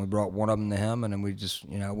place, and we brought one of them to him, and then we just,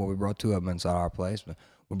 we brought 2 of them inside our place. But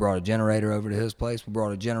we brought a generator over to his place. We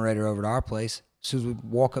brought a generator over to our place. As soon as we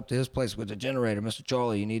walk up to his place with the generator, Mr.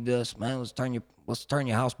 Charlie, you need this? Man, let's turn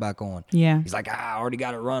your house back on. yeah. He's like, I already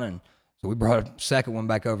got it running. So we brought a second one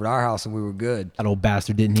back over to our house, and we were good. That old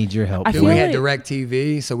bastard didn't need your help. I Dude, feel we had like- direct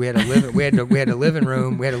TV, so we had a living we had a living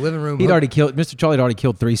room. We had a living room. He'd already killed. Mr. Charlie had already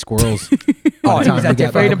killed 3 squirrels. Oh, by the he was time out we there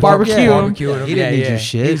got ready back. to barbecue him. barbecuing him. He didn't need your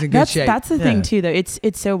shit. He was in good shape. That's the thing Yeah. too, though.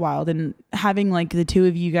 It's so wild, and having like the 2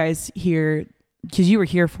 of you guys here, because you were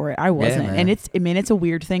here for it, I wasn't, man. and it's a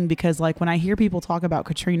weird thing because like when I hear people talk about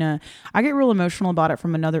Katrina, I get real emotional about it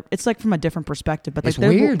from a different perspective. But like It's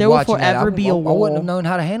weird there will watching that. forever be a I wall. wouldn't have known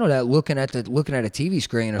how to handle that looking at a TV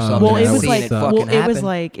screen or Oh, something. Well, and it was seeing like it fucking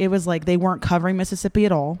happen. it was like they weren't covering Mississippi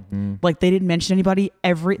at all. Mm-hmm. Like they didn't mention anybody.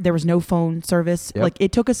 There was no phone service. Yep. Like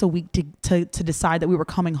it took us a week to decide that we were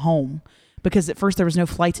coming home because at first there was no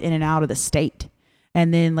flights in and out of the state,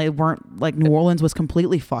 and then they weren't like New Orleans was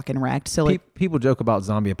completely fucking wrecked. So like People joke about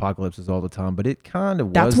zombie apocalypses all the time, but it kind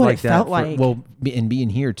of That's was what like it that. felt like. Well, and being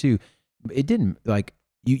here too, it didn't like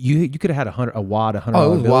you could have had a wad of $100 Oh,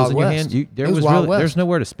 it was bills Wild in your West. hand. There It was was Wild really West. there's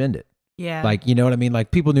nowhere to spend it. Yeah. Like, you know what I mean?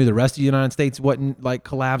 Like people knew the rest of the United States wasn't like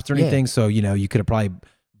collapsed or Yeah. anything. So, you know, you could have probably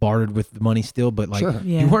bartered with the money still, but like Sure.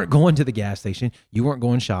 Yeah. you weren't going to the gas station. You weren't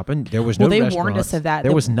going shopping. There was no Well, they restaurants. warned us of that.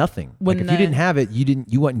 There was nothing. when Like if you the- didn't have it,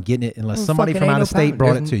 you wasn't getting it unless Well, somebody fucking from ain't out no of state power.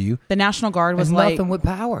 brought it There's to you. the National Guard was There's like, nothing with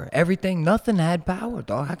power. Nothing had power,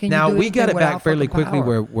 dog. How can Now you do we got anything it back without fairly fucking quickly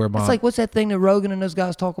power? where my It's like, what's that thing that Rogan and those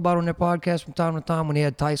guys talk about on their podcast from time to time when he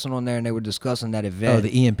had Tyson on there and they were discussing that event? the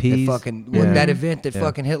EMPs. That fucking Yeah. that event that Yeah.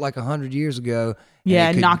 fucking hit like 100 years ago. yeah, it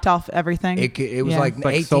it could- knocked off everything. It was Yeah. like, It's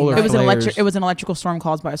like 18, solar It was an flares. it was an electrical storm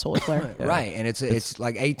caused by a solar flare. Right, and it's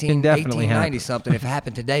like can 18, definitely 1890 happen. something. If it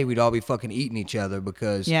happened today, we'd all be fucking eating each other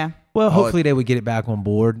because Yeah. well, Oh, hopefully they would get it back on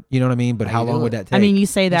board. You know what I mean? But How how you long do would it? that take? I mean, you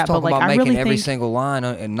say he's that, but talking like about I making really every think single line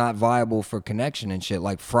and not viable for connection and shit,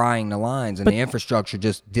 like frying the lines and the infrastructure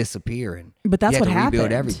just disappearing. But that's You what had to happened.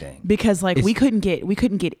 rebuild everything. Because like we It's-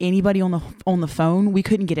 couldn't get anybody on the phone. We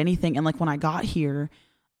couldn't get anything. And like when I got here,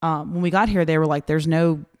 when we got here, they were like, "There's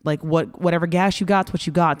no like whatever gas you got's what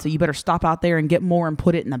you got. So you better stop out there and get more and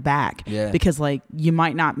put it in the back Yeah. because like you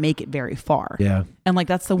might not make it very far." yeah. And like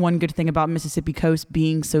that's the one good thing about Mississippi coast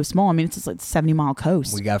being so small. I mean, it's just like 70-mile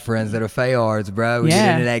coast. We got friends that are Fayards, bro. We Yeah.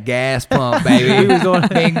 get into that gas pump, baby. We was on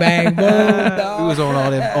Bing bang boom. We was on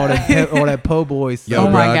all that po' boys. Yo, Oh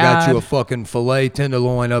bro, my I got you God. a fucking filet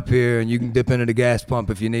tenderloin up here, and you can dip into the gas pump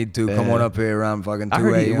if you need to. Come Yeah. on up here around fucking 2 I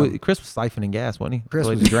heard a.m. Chris was siphoning gas, wasn't he? Chris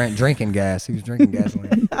So was drinking gas. He was drinking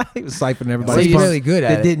gasoline. he was siphoning So everybody's he's pump really good at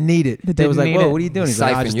that it. didn't need it. That They was didn't like, need whoa, it. what are you doing? He's like,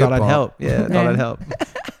 I Siphon just your thought I'd pump. help. Yeah, I thought I'd help.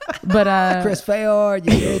 But Chris Fayard,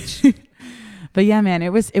 you bitch. But yeah, man, it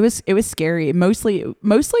was scary. Mostly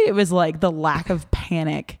it was like the lack of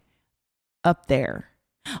panic up there.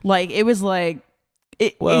 Like it was like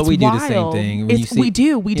Well, it's we do the wild. same thing. When you see- we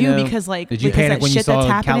do know, because like Did you because panic that when you shit that's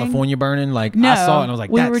saw happening, California burning? Like No, I saw it and I was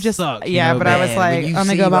like, we that were just- sucks. you yeah, know, but I was Man, like, when you I'm gonna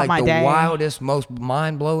see, go about like, my the day. wildest, most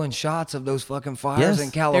mind-blowing shots of those fucking fires Yes, in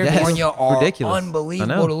they're California just are ridiculous. I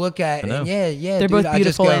unbelievable know. to look at. I know. And yeah, They're dude, both I just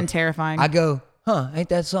beautiful go- and terrifying. I go, ain't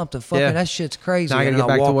that something? Fucking Yeah. that shit's crazy. Now I and gotta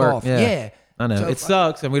get I back to walk work. off. Yeah. I know So, it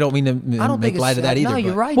sucks, and we don't mean to I don't make think light it's of that either. No,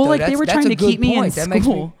 you're but right. well, though. like they were That's trying a to good keep me in point. That makes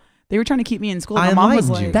me- school. They were trying to keep me in school. I My mom was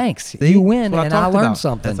enlightened like, Thanks. See? You win, That's what and I talked learned about.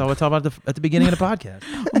 something. That's all I talked about at the beginning of the podcast.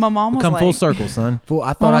 my mom was Come like, full circle, son. Fool, I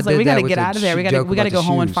Mom thought I was like, did we that gotta with get the out of there. We joke gotta about go the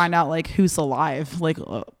home and shoes. find out like who's alive. Like,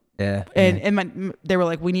 Yeah. and they were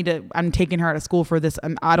like, we need to. I'm taking her out of school for this.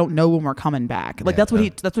 And I don't know when we're coming back. Like Yeah,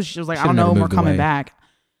 that's what she was like. I Should've don't know never when we're moved coming away. back.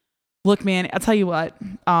 Look, man, I'll tell you what.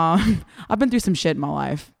 I've been through some shit in my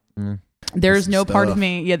life. Mm. There's no part of stuff.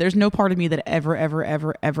 me. Yeah, there's no part of me that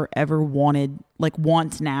ever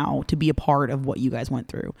wants now to be a part of what you guys went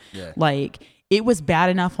through. Yeah. Like it was bad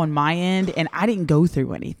enough on my end, and I didn't go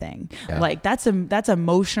through anything. Yeah. Like that's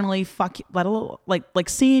emotionally like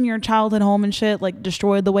seeing your childhood home and shit like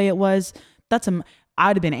destroyed the way it was.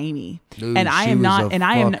 I'd have been Amy. Dude, And I she am was not, a and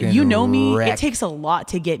I am, fucking you know me, wreck. it takes a lot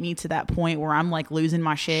to get me to that point where I'm like losing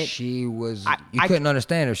my shit. She was. I couldn't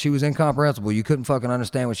understand her. She was incomprehensible. You couldn't fucking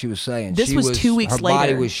understand what she was saying. This she was 2 weeks her body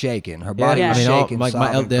later. was shaking. Her body Yeah. was I mean, shaking. like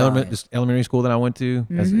sobbing, the crying. elementary school that I went to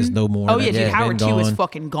is no more. Oh yeah, That's dude, been Howard Q is gone.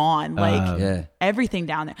 fucking gone. Like Yeah. everything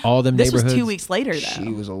down there. All them This was 2 neighborhoods. weeks later though. She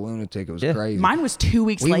was a lunatic. It was Yeah. crazy. Mine was 2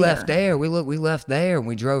 weeks We later. left there. We left there, and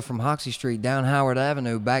we drove from Hoxie Street down Howard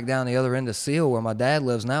Avenue, back down the other end of Seal, where my dad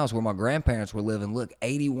lives now. Is where my grandparents were living. Look,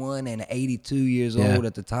 81 and 82 years Yeah. old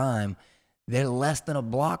at the time. They're less than a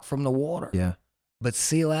block from the water. Yeah. But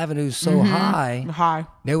Seal Avenue's so high. Hi.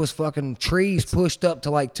 There was fucking trees pushed up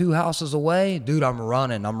to like 2 houses away. Dude, I'm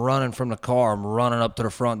running from the car. I'm running up to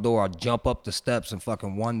the front door. I jump up the steps and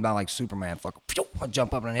fucking one by like Superman. Fucking, I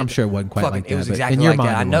jump up and hit I'm sure it wasn't quite fucking, like It was that, but exactly in your like that.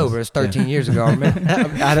 mind I it know, was. but it's 13 years ago. I remember.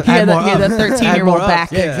 Yeah, that 13-year-old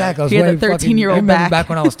back. Yeah, exactly. I was He had way the fucking- 13-year-old I remember back. back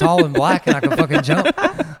when I was tall and black and I could fucking jump.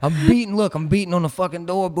 I'm beating on the fucking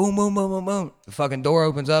door. Boom, boom, boom, boom, boom. The fucking door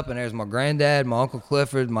opens up and there's my granddad, my Uncle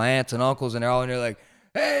Clifford, my aunts and uncles, and they're all in there like,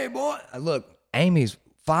 hey, boy. Look, Amy's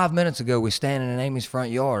 5 minutes ago, we're standing in Amy's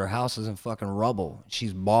front yard. Her house is in fucking rubble.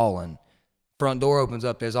 She's bawling. Front door opens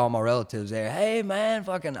up. There's all my relatives there. Hey, man,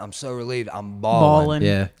 fucking, I'm so relieved. I'm bawling.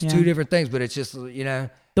 Yeah. It's two different things, but it's just, you know.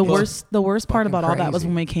 The it's- worst part fucking about all that was crazy.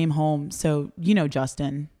 when we came home. So you know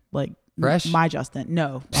Justin, like Fresh? my Justin.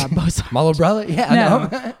 No, Bosarge. My little brother? Yeah, I No,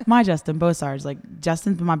 know. my Justin Bosarge. Like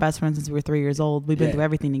Justin's been my best friend since we were 3 years old. We've been Yeah. through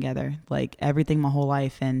everything together, like everything my whole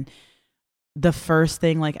life. And the first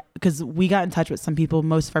thing, like, because we got in touch with some people,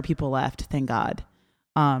 most of our people left. Thank God.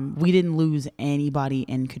 We didn't lose anybody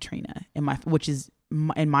in Katrina in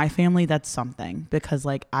my family. That's something because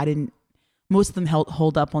like Most of them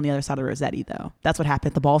hold up on the other side of Rossetti, though. That's what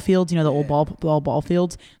happened at the ball fields. You know, the old ball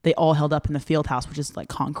fields. They all held up in the field house, which is like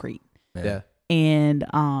concrete. Yeah. And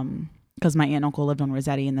because my aunt and uncle lived on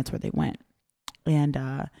Rossetti, and that's where they went.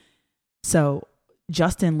 And so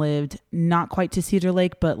Justin lived not quite to Cedar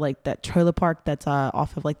Lake, but like that trailer park that's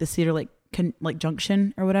off of like the Cedar Lake like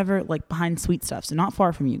junction or whatever, like behind Sweet Stuff, so not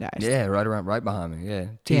far from you guys. Yeah, right behind me. Yeah,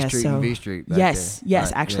 T Street and V Street. Yes, there.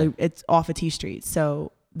 Right, actually, it's off of T Street.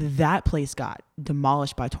 So that place got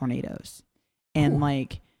demolished by tornadoes, and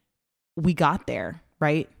like we got there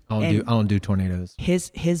right. I don't do tornadoes.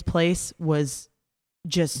 His place was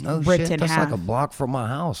just ripped in That's half. like a block from my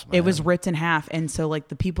house, man. It was ripped in half, and so like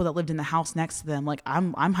the people that lived in the house next to them, like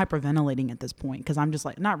I'm hyperventilating at this point because I'm just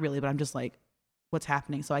like, not really, but I'm just like, what's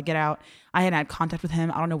happening? So I get out. I hadn't had contact with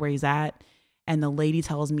him. I don't know where he's at. And the lady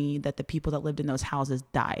tells me that the people that lived in those houses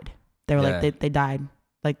died. They were like, they died.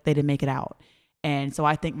 Like they didn't make it out. And so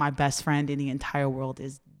I think my best friend in the entire world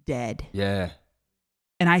is dead. Yeah.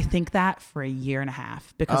 And I think that for a year and a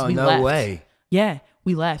half because we no left. way. Yeah,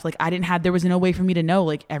 we left. Like there was no way for me to know.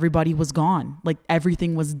 Like everybody was gone. Like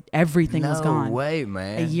everything was gone. No way,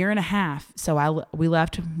 man. A year and a half. So we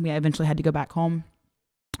left. We eventually had to go back home.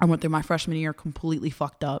 I went through my freshman year completely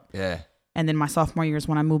fucked up. Yeah. And then my sophomore year is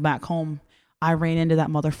when I moved back home. I ran into that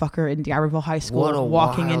motherfucker in D'Iberville High School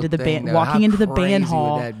walking into the band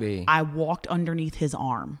hall. I walked underneath his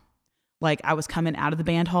arm. Like I was coming out of the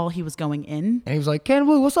band hall, he was going in. And he was like, "Ken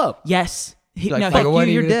Blue, what's up?" Yes. You're dead. What are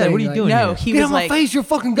you doing? No, here? he Get was out like, my face, you're a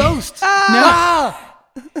fucking ghost. No.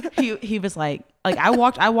 He was like I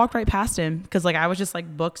walked right past him because like I was just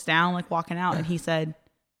like books down, like walking out, and he said,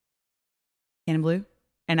 "Ken Blue."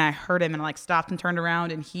 And I heard him and I like stopped and turned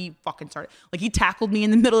around and he fucking started like he tackled me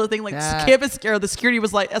in the middle of the thing like campus scare. The security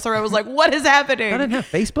was like SRO was like, what is happening? I didn't have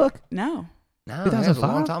Facebook. No. No, that was a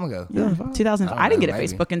long time ago. 2005. I didn't get a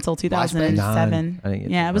Facebook until 2007.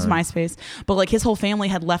 Yeah, it was MySpace. But like his whole family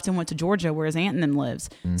had left and went to Georgia where his aunt and them lives.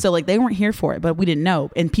 So like they weren't here for it, but we didn't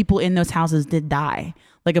know. And people in those houses did die.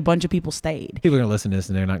 Like a bunch of people stayed. People are gonna listen to this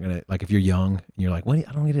and they're not gonna like if you're young and you're like, what?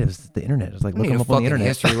 I don't get it. It's the internet. It's like look them up on the internet.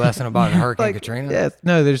 History lesson about Hurricane Katrina. Yes,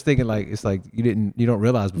 no, they're just thinking like it's like you don't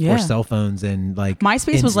realize before cell phones and like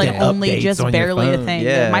MySpace was like only just barely a thing.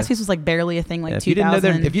 Yeah. MySpace was like barely a thing. Like if you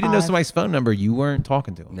didn't know somebody's phone number, you weren't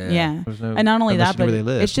talking to them. Yeah. No, and not only that, but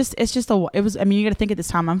it was. I mean, you got to think at this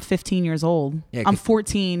time. I'm 15 years old. Yeah, I'm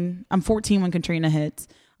 14. I'm 14 when Katrina hits.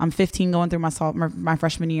 I'm 15 going through my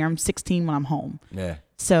freshman year. I'm 16 when I'm home. Yeah.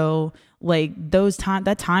 So like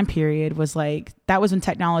that time period was like that was when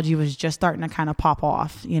technology was just starting to kind of pop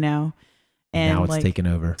off, you know. And now it's taken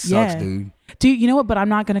over. Sucks, dude. You know what? But I'm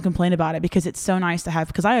not going to complain about it because it's so nice to have.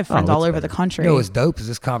 Because I have friends all over the country. You know what's dope is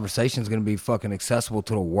this conversation is going to be fucking accessible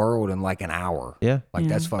to the world in like an hour. Yeah, like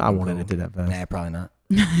that's fucking. I wanted it to that fast. Nah, probably not.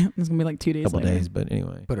 It's gonna be like 2 days. Couple later. days, but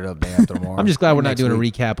anyway. Put it up day after tomorrow. I'm just glad we're not doing a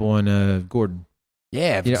recap on Gordon.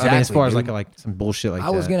 Yeah, exactly, I mean, as far as like some bullshit like that.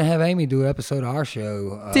 I was gonna have Amy do an episode of our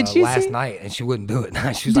show last night, and she wouldn't do it.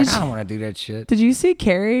 She was like, "I don't want to do that shit." Did you see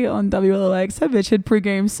Carrie on WLX? That bitch had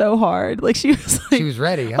pregame so hard, like she was like, she was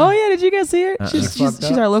ready. Huh? Oh yeah, did you guys see her?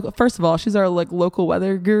 She's our local. First of all, she's our like local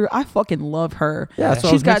weather guru. I fucking love her. Yeah,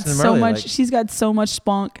 she's got so much. She's got so much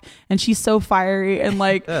spunk, and she's so fiery. And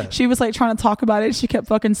like she was like trying to talk about it. She kept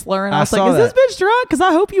fucking slurring. I was like, "Is this bitch drunk?" Because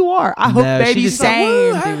I hope you are. I hope baby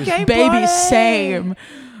same, baby same.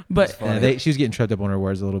 But she was getting tripped up on her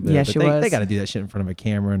words a little bit. Yeah, but she was. They got to do that shit in front of a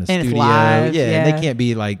camera in a and studio. It's live, yeah, they can't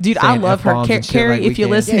be like. Dude, I love her. Carrie, if you're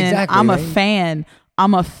listening, I'm a fan.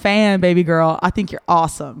 I'm a fan, baby girl. I think you're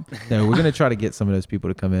awesome. No, we're gonna try to get some of those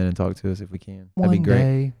people to come in and talk to us if we can. That'd be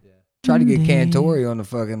great. Try to get Cantori on the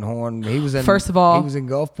fucking horn. He was in. First of all, he was in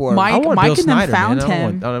Gulfport. Mike and Snyder, them found man.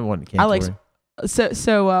 him. I don't want Cantori. I like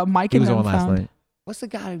so Mike and them on last found. night. What's the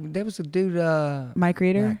guy? There was a dude. Mike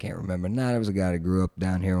Reeder. I can't remember. There was a guy that grew up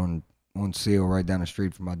down here on Seal, right down the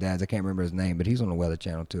street from my dad's. I can't remember his name, but he's on the Weather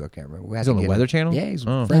Channel too. I can't remember. He's on the Weather Channel? Yeah, he's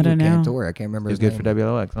friends with Cantori. I can't remember his name. He's good for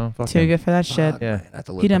WLX, huh? Fuck Too him. good for that shit. Yeah.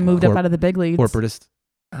 He done moved up out of the big leagues. Corporatist.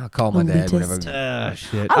 I'll call my dad whenever.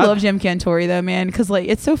 Shit. I love Jim Cantori though, man, because like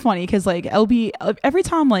it's so funny because like LB every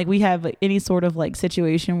time like we have like, any sort of like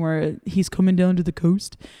situation where he's coming down to the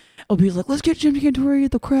coast, LB's like, let's get Jim Cantori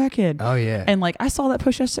at the Kraken. Oh yeah. And like I saw that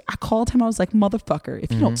push. I called him. I was like, motherfucker,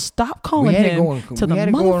 if you don't stop calling him to the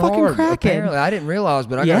motherfucking Kraken. Apparently, I didn't realize,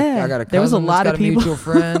 but I got a cousin. There was a lot of people. Mutual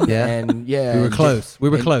friend. And we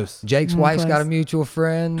were close. Jake's wife's got a mutual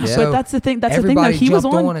friend. Yeah. But that's the thing. That's the thing. Though he was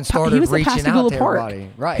on and started he was at reaching Pascagoula out to Park.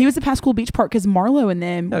 everybody. Right. He was at Pascagoula Beach Park because Marlo and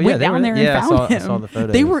them went down there and found him. I saw the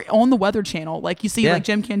photos. They were on the Weather Channel. Like you see, like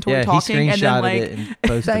Jim Cantori talking, and then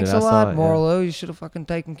like, thanks a lot, Marlo. You should have fucking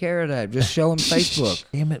taken care of that. Just show him Facebook.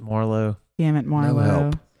 Damn it, Marlo. Damn it,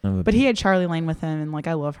 Marlo. help. But he had Charlie Lane with him, and like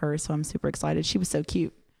I love her, so I'm super excited. She was so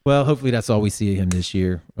cute. Well, hopefully that's all we see of him this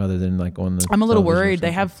year, rather than like on the. I'm a little television or worried. They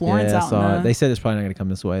something. have Florence out. saw In it. the, They said it's probably not going to come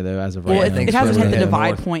this way though, as of right well, now. it hasn't hit the Yeah, divide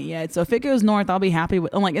north. point yet. So if it goes north, I'll be happy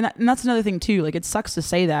with. And like, and that's another thing too. Like, it sucks to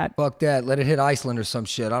say that. Fuck that. Let it hit Iceland or some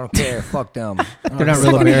shit. I don't care. Fuck them. They're not It's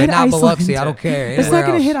real not gonna hit American. Not Iceland. Biloxi. I don't care. It's not Anywhere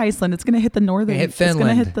going to else. hit Iceland. It's going to hit the northern. hit It's going to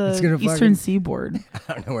Finland. hit the It's gonna eastern fucking- seaboard.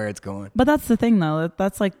 I don't know where it's going. But that's the thing, though.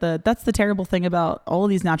 That's like that's the terrible thing about all of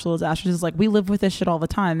these natural disasters is like we live with this shit all the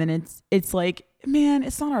time, and it's like, man,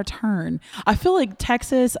 it's not our turn. I feel like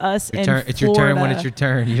Texas, us, and It's your turn when Florida- it's your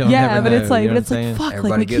turn. You don't yeah, never but know, it's like, you know but it's what I'm like, saying? fuck,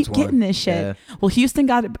 like Everybody we keep gets one. getting this shit. Yeah. Well, Houston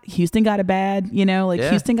got it bad, you know, like Yeah.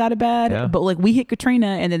 Houston got it bad, Yeah. but like we hit Katrina,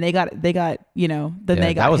 and then they got, you know, then Yeah,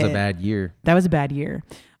 they got that was hit. a bad year. That was a bad year.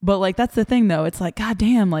 But like that's the thing though. It's like, God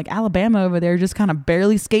damn, like Alabama over there just kind of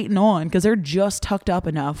barely skating on because they're just tucked up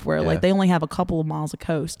enough where Yeah. like they only have a couple of miles of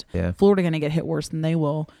coast. Yeah. Florida gonna get hit worse than they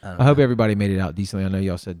will. I hope everybody made it out decently. I know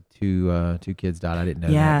y'all said two kids died. I didn't know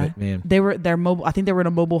Yeah. that, but man, They're mobile. I think they were in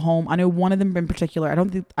a mobile home. I know one of them in particular. I don't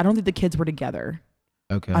think the kids were together.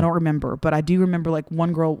 okay. I don't remember, but I do remember like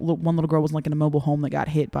one little girl was like in a mobile home that got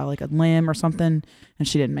hit by like a limb or something, and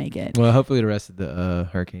she didn't make it. Well, hopefully the rest of the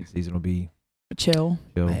hurricane season will be Chill.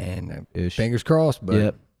 Man, ish. fingers crossed. But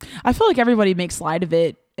Yep. I feel like everybody makes light of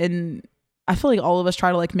it, and I feel like all of us try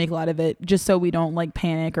to like make light of it just so we don't like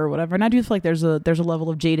panic or whatever. And I do feel like there's a level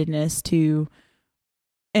of jadedness to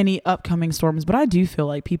any upcoming storms, but I do feel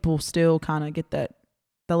like people still kind of get that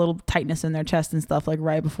little tightness in their chest and stuff like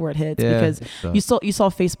right before it hits Yeah, because so- you saw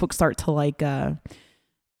Facebook start to like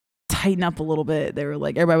tighten up a little bit. They were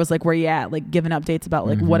like, everybody was like, where you at? Like giving updates about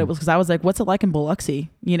like what it was. Cause I was like, what's it like in Biloxi?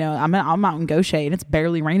 You know, I'm out in Gaucher and it's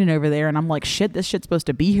barely raining over there. And I'm like, shit, this shit's supposed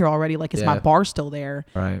to be here already. Like, is my Yeah. bar still there?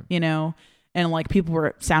 right. You know? And like people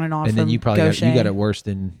were sounding off And then from you probably Gaucher. got it worse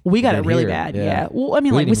than We got it than really here. bad. Yeah. Well, I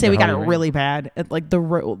mean, We like we didn't say, even we got it hardly rain. really bad. Like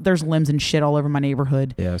there's limbs and shit all over my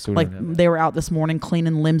neighborhood. Yeah. So we Like don't have that. they were out this morning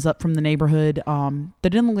cleaning limbs up from the neighborhood. There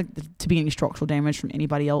didn't look like to be any structural damage from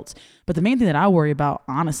anybody else. But the main thing that I worry about,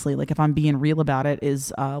 honestly, like if I'm being real about it,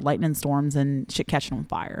 is lightning storms and shit catching on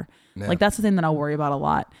fire. Yeah. Like that's the thing that I worry about a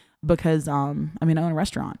lot because I mean I own a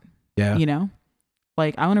restaurant. Yeah. You know,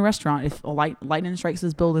 like I own a restaurant. If lightning strikes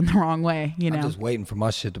this building the wrong way, you know. I'm just waiting for my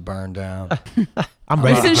shit to burn down. I'm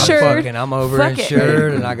ready. It's to insured. go. I'm over Fuck it.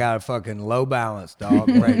 insured and I got a fucking low balance, dog.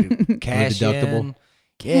 I'm ready to cash deductible. in.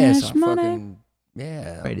 Yes, Cash I'm money. fucking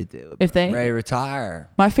Ready to do it. If they, ready to retire.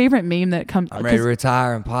 my favorite meme that comes. I'm ready to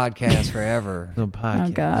retire and podcast forever. No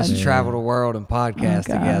podcast. God. Let's man. travel the world and podcast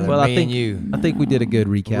Oh, God. together. Well, me I think and you. I think we did a good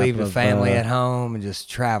recap. Leave the of, family at home and just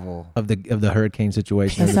travel. of the hurricane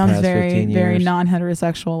situation. That over the sounds past very 15 very years.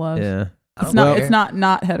 non-heterosexual love. Yeah. I It's don't not. care. It's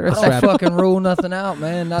not I heterosexual. don't fucking rule nothing out,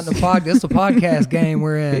 man. Not in the podcast. This is the podcast game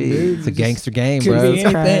we're in, dude. It's a gangster game, could bro. be It's,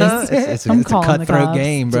 anything. it's I'm a calling the cutthroat cops.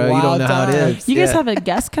 game, It's a bro. You don't wild know how it time. is. You guys Yeah. have a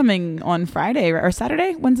guest coming on Friday or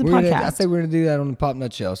Saturday? When's the We're gonna- I podcast? say we're gonna do that on the Pop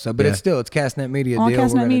Nut Show. So, but Yeah. it's Castnet Media On deal. we're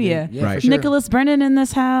Castnet gonna do. Media. Yeah, Right. for sure. Nicholas Brennan in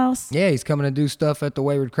this house. Yeah, he's coming to do stuff at the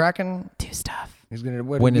Wayward Kraken. Do stuff. He's gonna.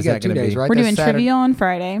 When you is got that 2 gonna days, be? right? We're That's doing Saturday. trivia on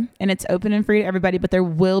Friday, and it's open and free to everybody. But there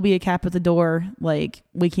will be a cap at the door. Like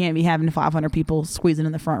we can't be having 500 people squeezing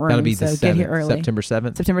in the front room. That'll be so the get here 7th, early. September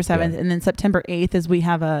 7th. September 7th, Yeah. and then September 8th is we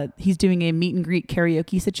have he's doing a meet and greet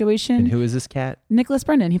karaoke situation. And who is this cat? Nicholas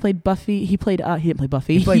Brennan. He played Buffy. He played. He didn't play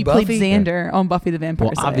Buffy. He played Buffy? Xander on Buffy the Vampire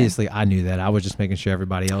Well, Slayer. obviously I knew that. I was just making sure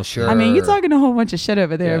everybody else. Sure. I mean, you're talking a whole bunch of shit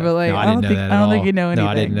over there, Yeah. but like, No, I don't didn't know think that I at don't think all. you know anything.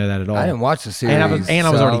 No, I didn't know that at all. I didn't watch the series. And I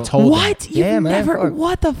was already told. What? You've Yeah, man, never? fuck.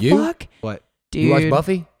 What the You? fuck, What? dude? You watch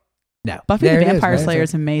Buffy? No. Buffy There the it is, Vampire man. Slayer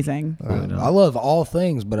is amazing. Really not. I love all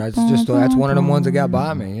things, but it's just that's one of them ones that got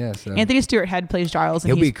by me. Yeah. So. Anthony Stewart Head plays Giles, and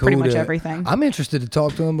He'll he's be cool pretty much to- everything. I'm interested to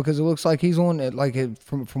talk to him because it looks like he's on it. Like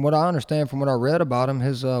from what I understand, from what I read about him,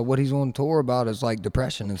 his what he's on tour about is like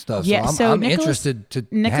depression and stuff. Yeah, so so I'm Nicholas- interested to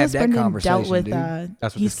have Nicholas that Brennan conversation, dealt with. dude.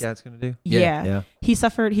 That's what he's- this cat's gonna do. Yeah. Yeah. He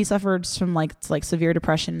suffered from like severe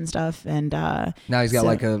depression and stuff, and Now he's got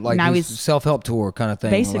So, like now his he's- self-help tour kind of thing.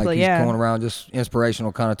 Basically, like he's yeah. going around just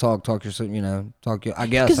inspirational kind of talk your, I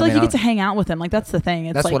guess. because I like mean, you I- get to hang out with him. Like that's the thing.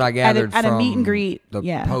 It's that's like what I gathered at a from meet and greet. the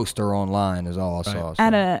Yeah. poster online is all I saw. Right.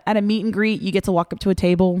 so. At a meet and greet, you get to walk up to a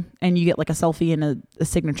table and you get like a selfie and a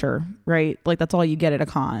signature, right? Like that's all you get at a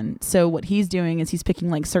con. So what he's doing is he's picking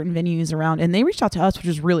like certain venues around, and they reached out to us, which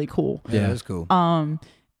is really cool. Yeah, Yeah. that's cool.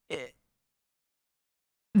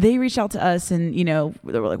 They reached out to us, and you know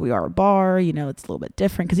they were like, "We are a bar, you know, it's a little bit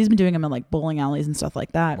different," because he's been doing them in like bowling alleys and stuff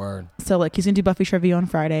like that. Word. So like he's gonna do Buffy trivia on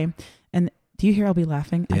Friday, and do you hear I'll be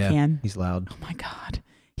laughing? Yeah. I can. He's loud. Oh my god.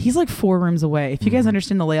 He's like 4 rooms away. If you guys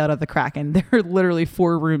understand the layout of the Kraken, there are literally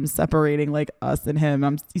 4 rooms separating like us and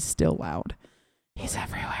him. He's still loud. He's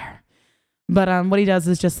everywhere. But what he does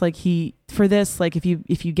is just like for this, like if you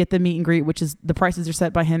get the meet and greet, which is the prices are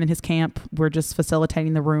set by him and his camp, we're just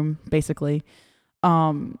facilitating the room basically.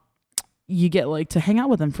 You get like to hang out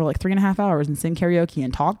with him for like 3.5 hours and sing karaoke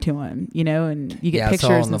and talk to him, you know, and you get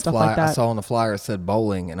pictures and stuff like that. I saw on the flyer it said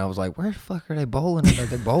bowling, and I was like, where the fuck are they bowling? Are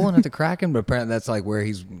they bowling at the Kraken? But apparently that's like where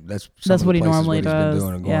that's what he normally does.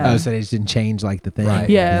 Oh, so they just didn't change like the thing. Right.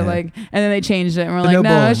 Yeah, like, and then they changed it, and we're like,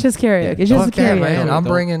 no, it's just karaoke. It's just a karaoke. Man, I'm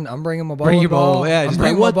bringing my bowling ball. Yeah, just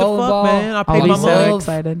like, what the fuck, man? I paid I'll my be so money.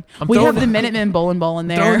 excited. We have the Minutemen bowling ball in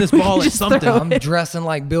there. Throwing this ball at something. I'm dressing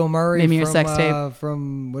like Bill Murray Name your sex tape.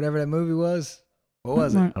 From whatever that movie was. What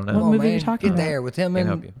was it? I don't know. What movie are you talking Get about? there with him Can't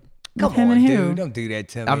and help you. come With him on, and dude. who? Don't do that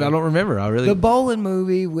to me. I don't remember. I really. The bowling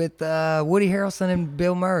movie with Woody Harrelson and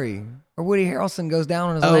Bill Murray, or Woody Harrelson goes down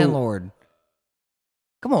on his landlord.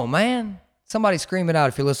 Come on, man. Somebody scream it out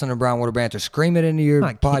if you're listening to Brown Water Banter. Scream it into your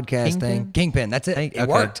podcast thing. Kingpin. That's it. It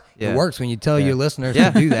worked. Yeah. It works when you tell your listeners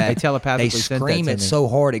Yeah. to do that. They telepathically They sent that scream to it me. so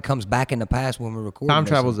hard it comes back in the past when we're recording. Time this.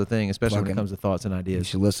 travel is a thing, especially when it Fucking- comes to thoughts and You ideas.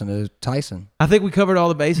 should listen to Tyson. I think we covered all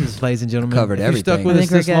the bases, ladies and gentlemen. Covered if you stuck everything. with I us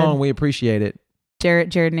think we're this good. long, we appreciate it.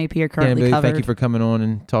 Jared and AP are Dan, currently Billy, covered. thank you for coming on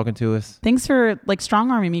and talking to us. Thanks for like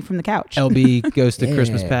strong arming me from the couch. LB goes to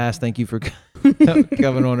Christmas Yeah. Past. Thank you for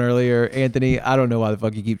coming on earlier. Anthony, I don't know why the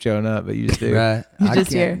fuck you keep showing up, but you just do. Right. He's I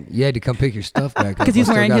just can't- here. You had to come pick your stuff back up. Because he's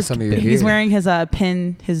I still wearing got his some of your he's gear. wearing his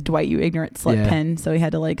pin, his Dwight You Ignorant Slut Yeah. pin, so he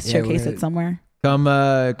had to like Yeah, showcase we're- it somewhere.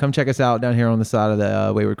 Come check us out down here on the side of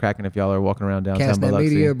the Wayward Kraken if y'all are walking around downtown Castnet Biloxi.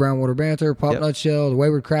 Media, Brown Water Banter, Pop Yep. Nutshell, The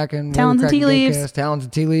Wayward Kraken, Talons and Tea Leaves. Talons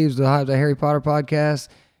and Tea Leaves, the Harry Potter podcast.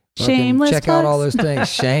 Fucking Shameless check out all plugs. those things.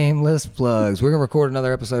 Shameless plugs. We're gonna record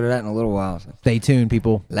another episode of that in a little while. So. Stay tuned,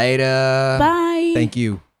 people. Later. Bye. Thank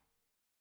you.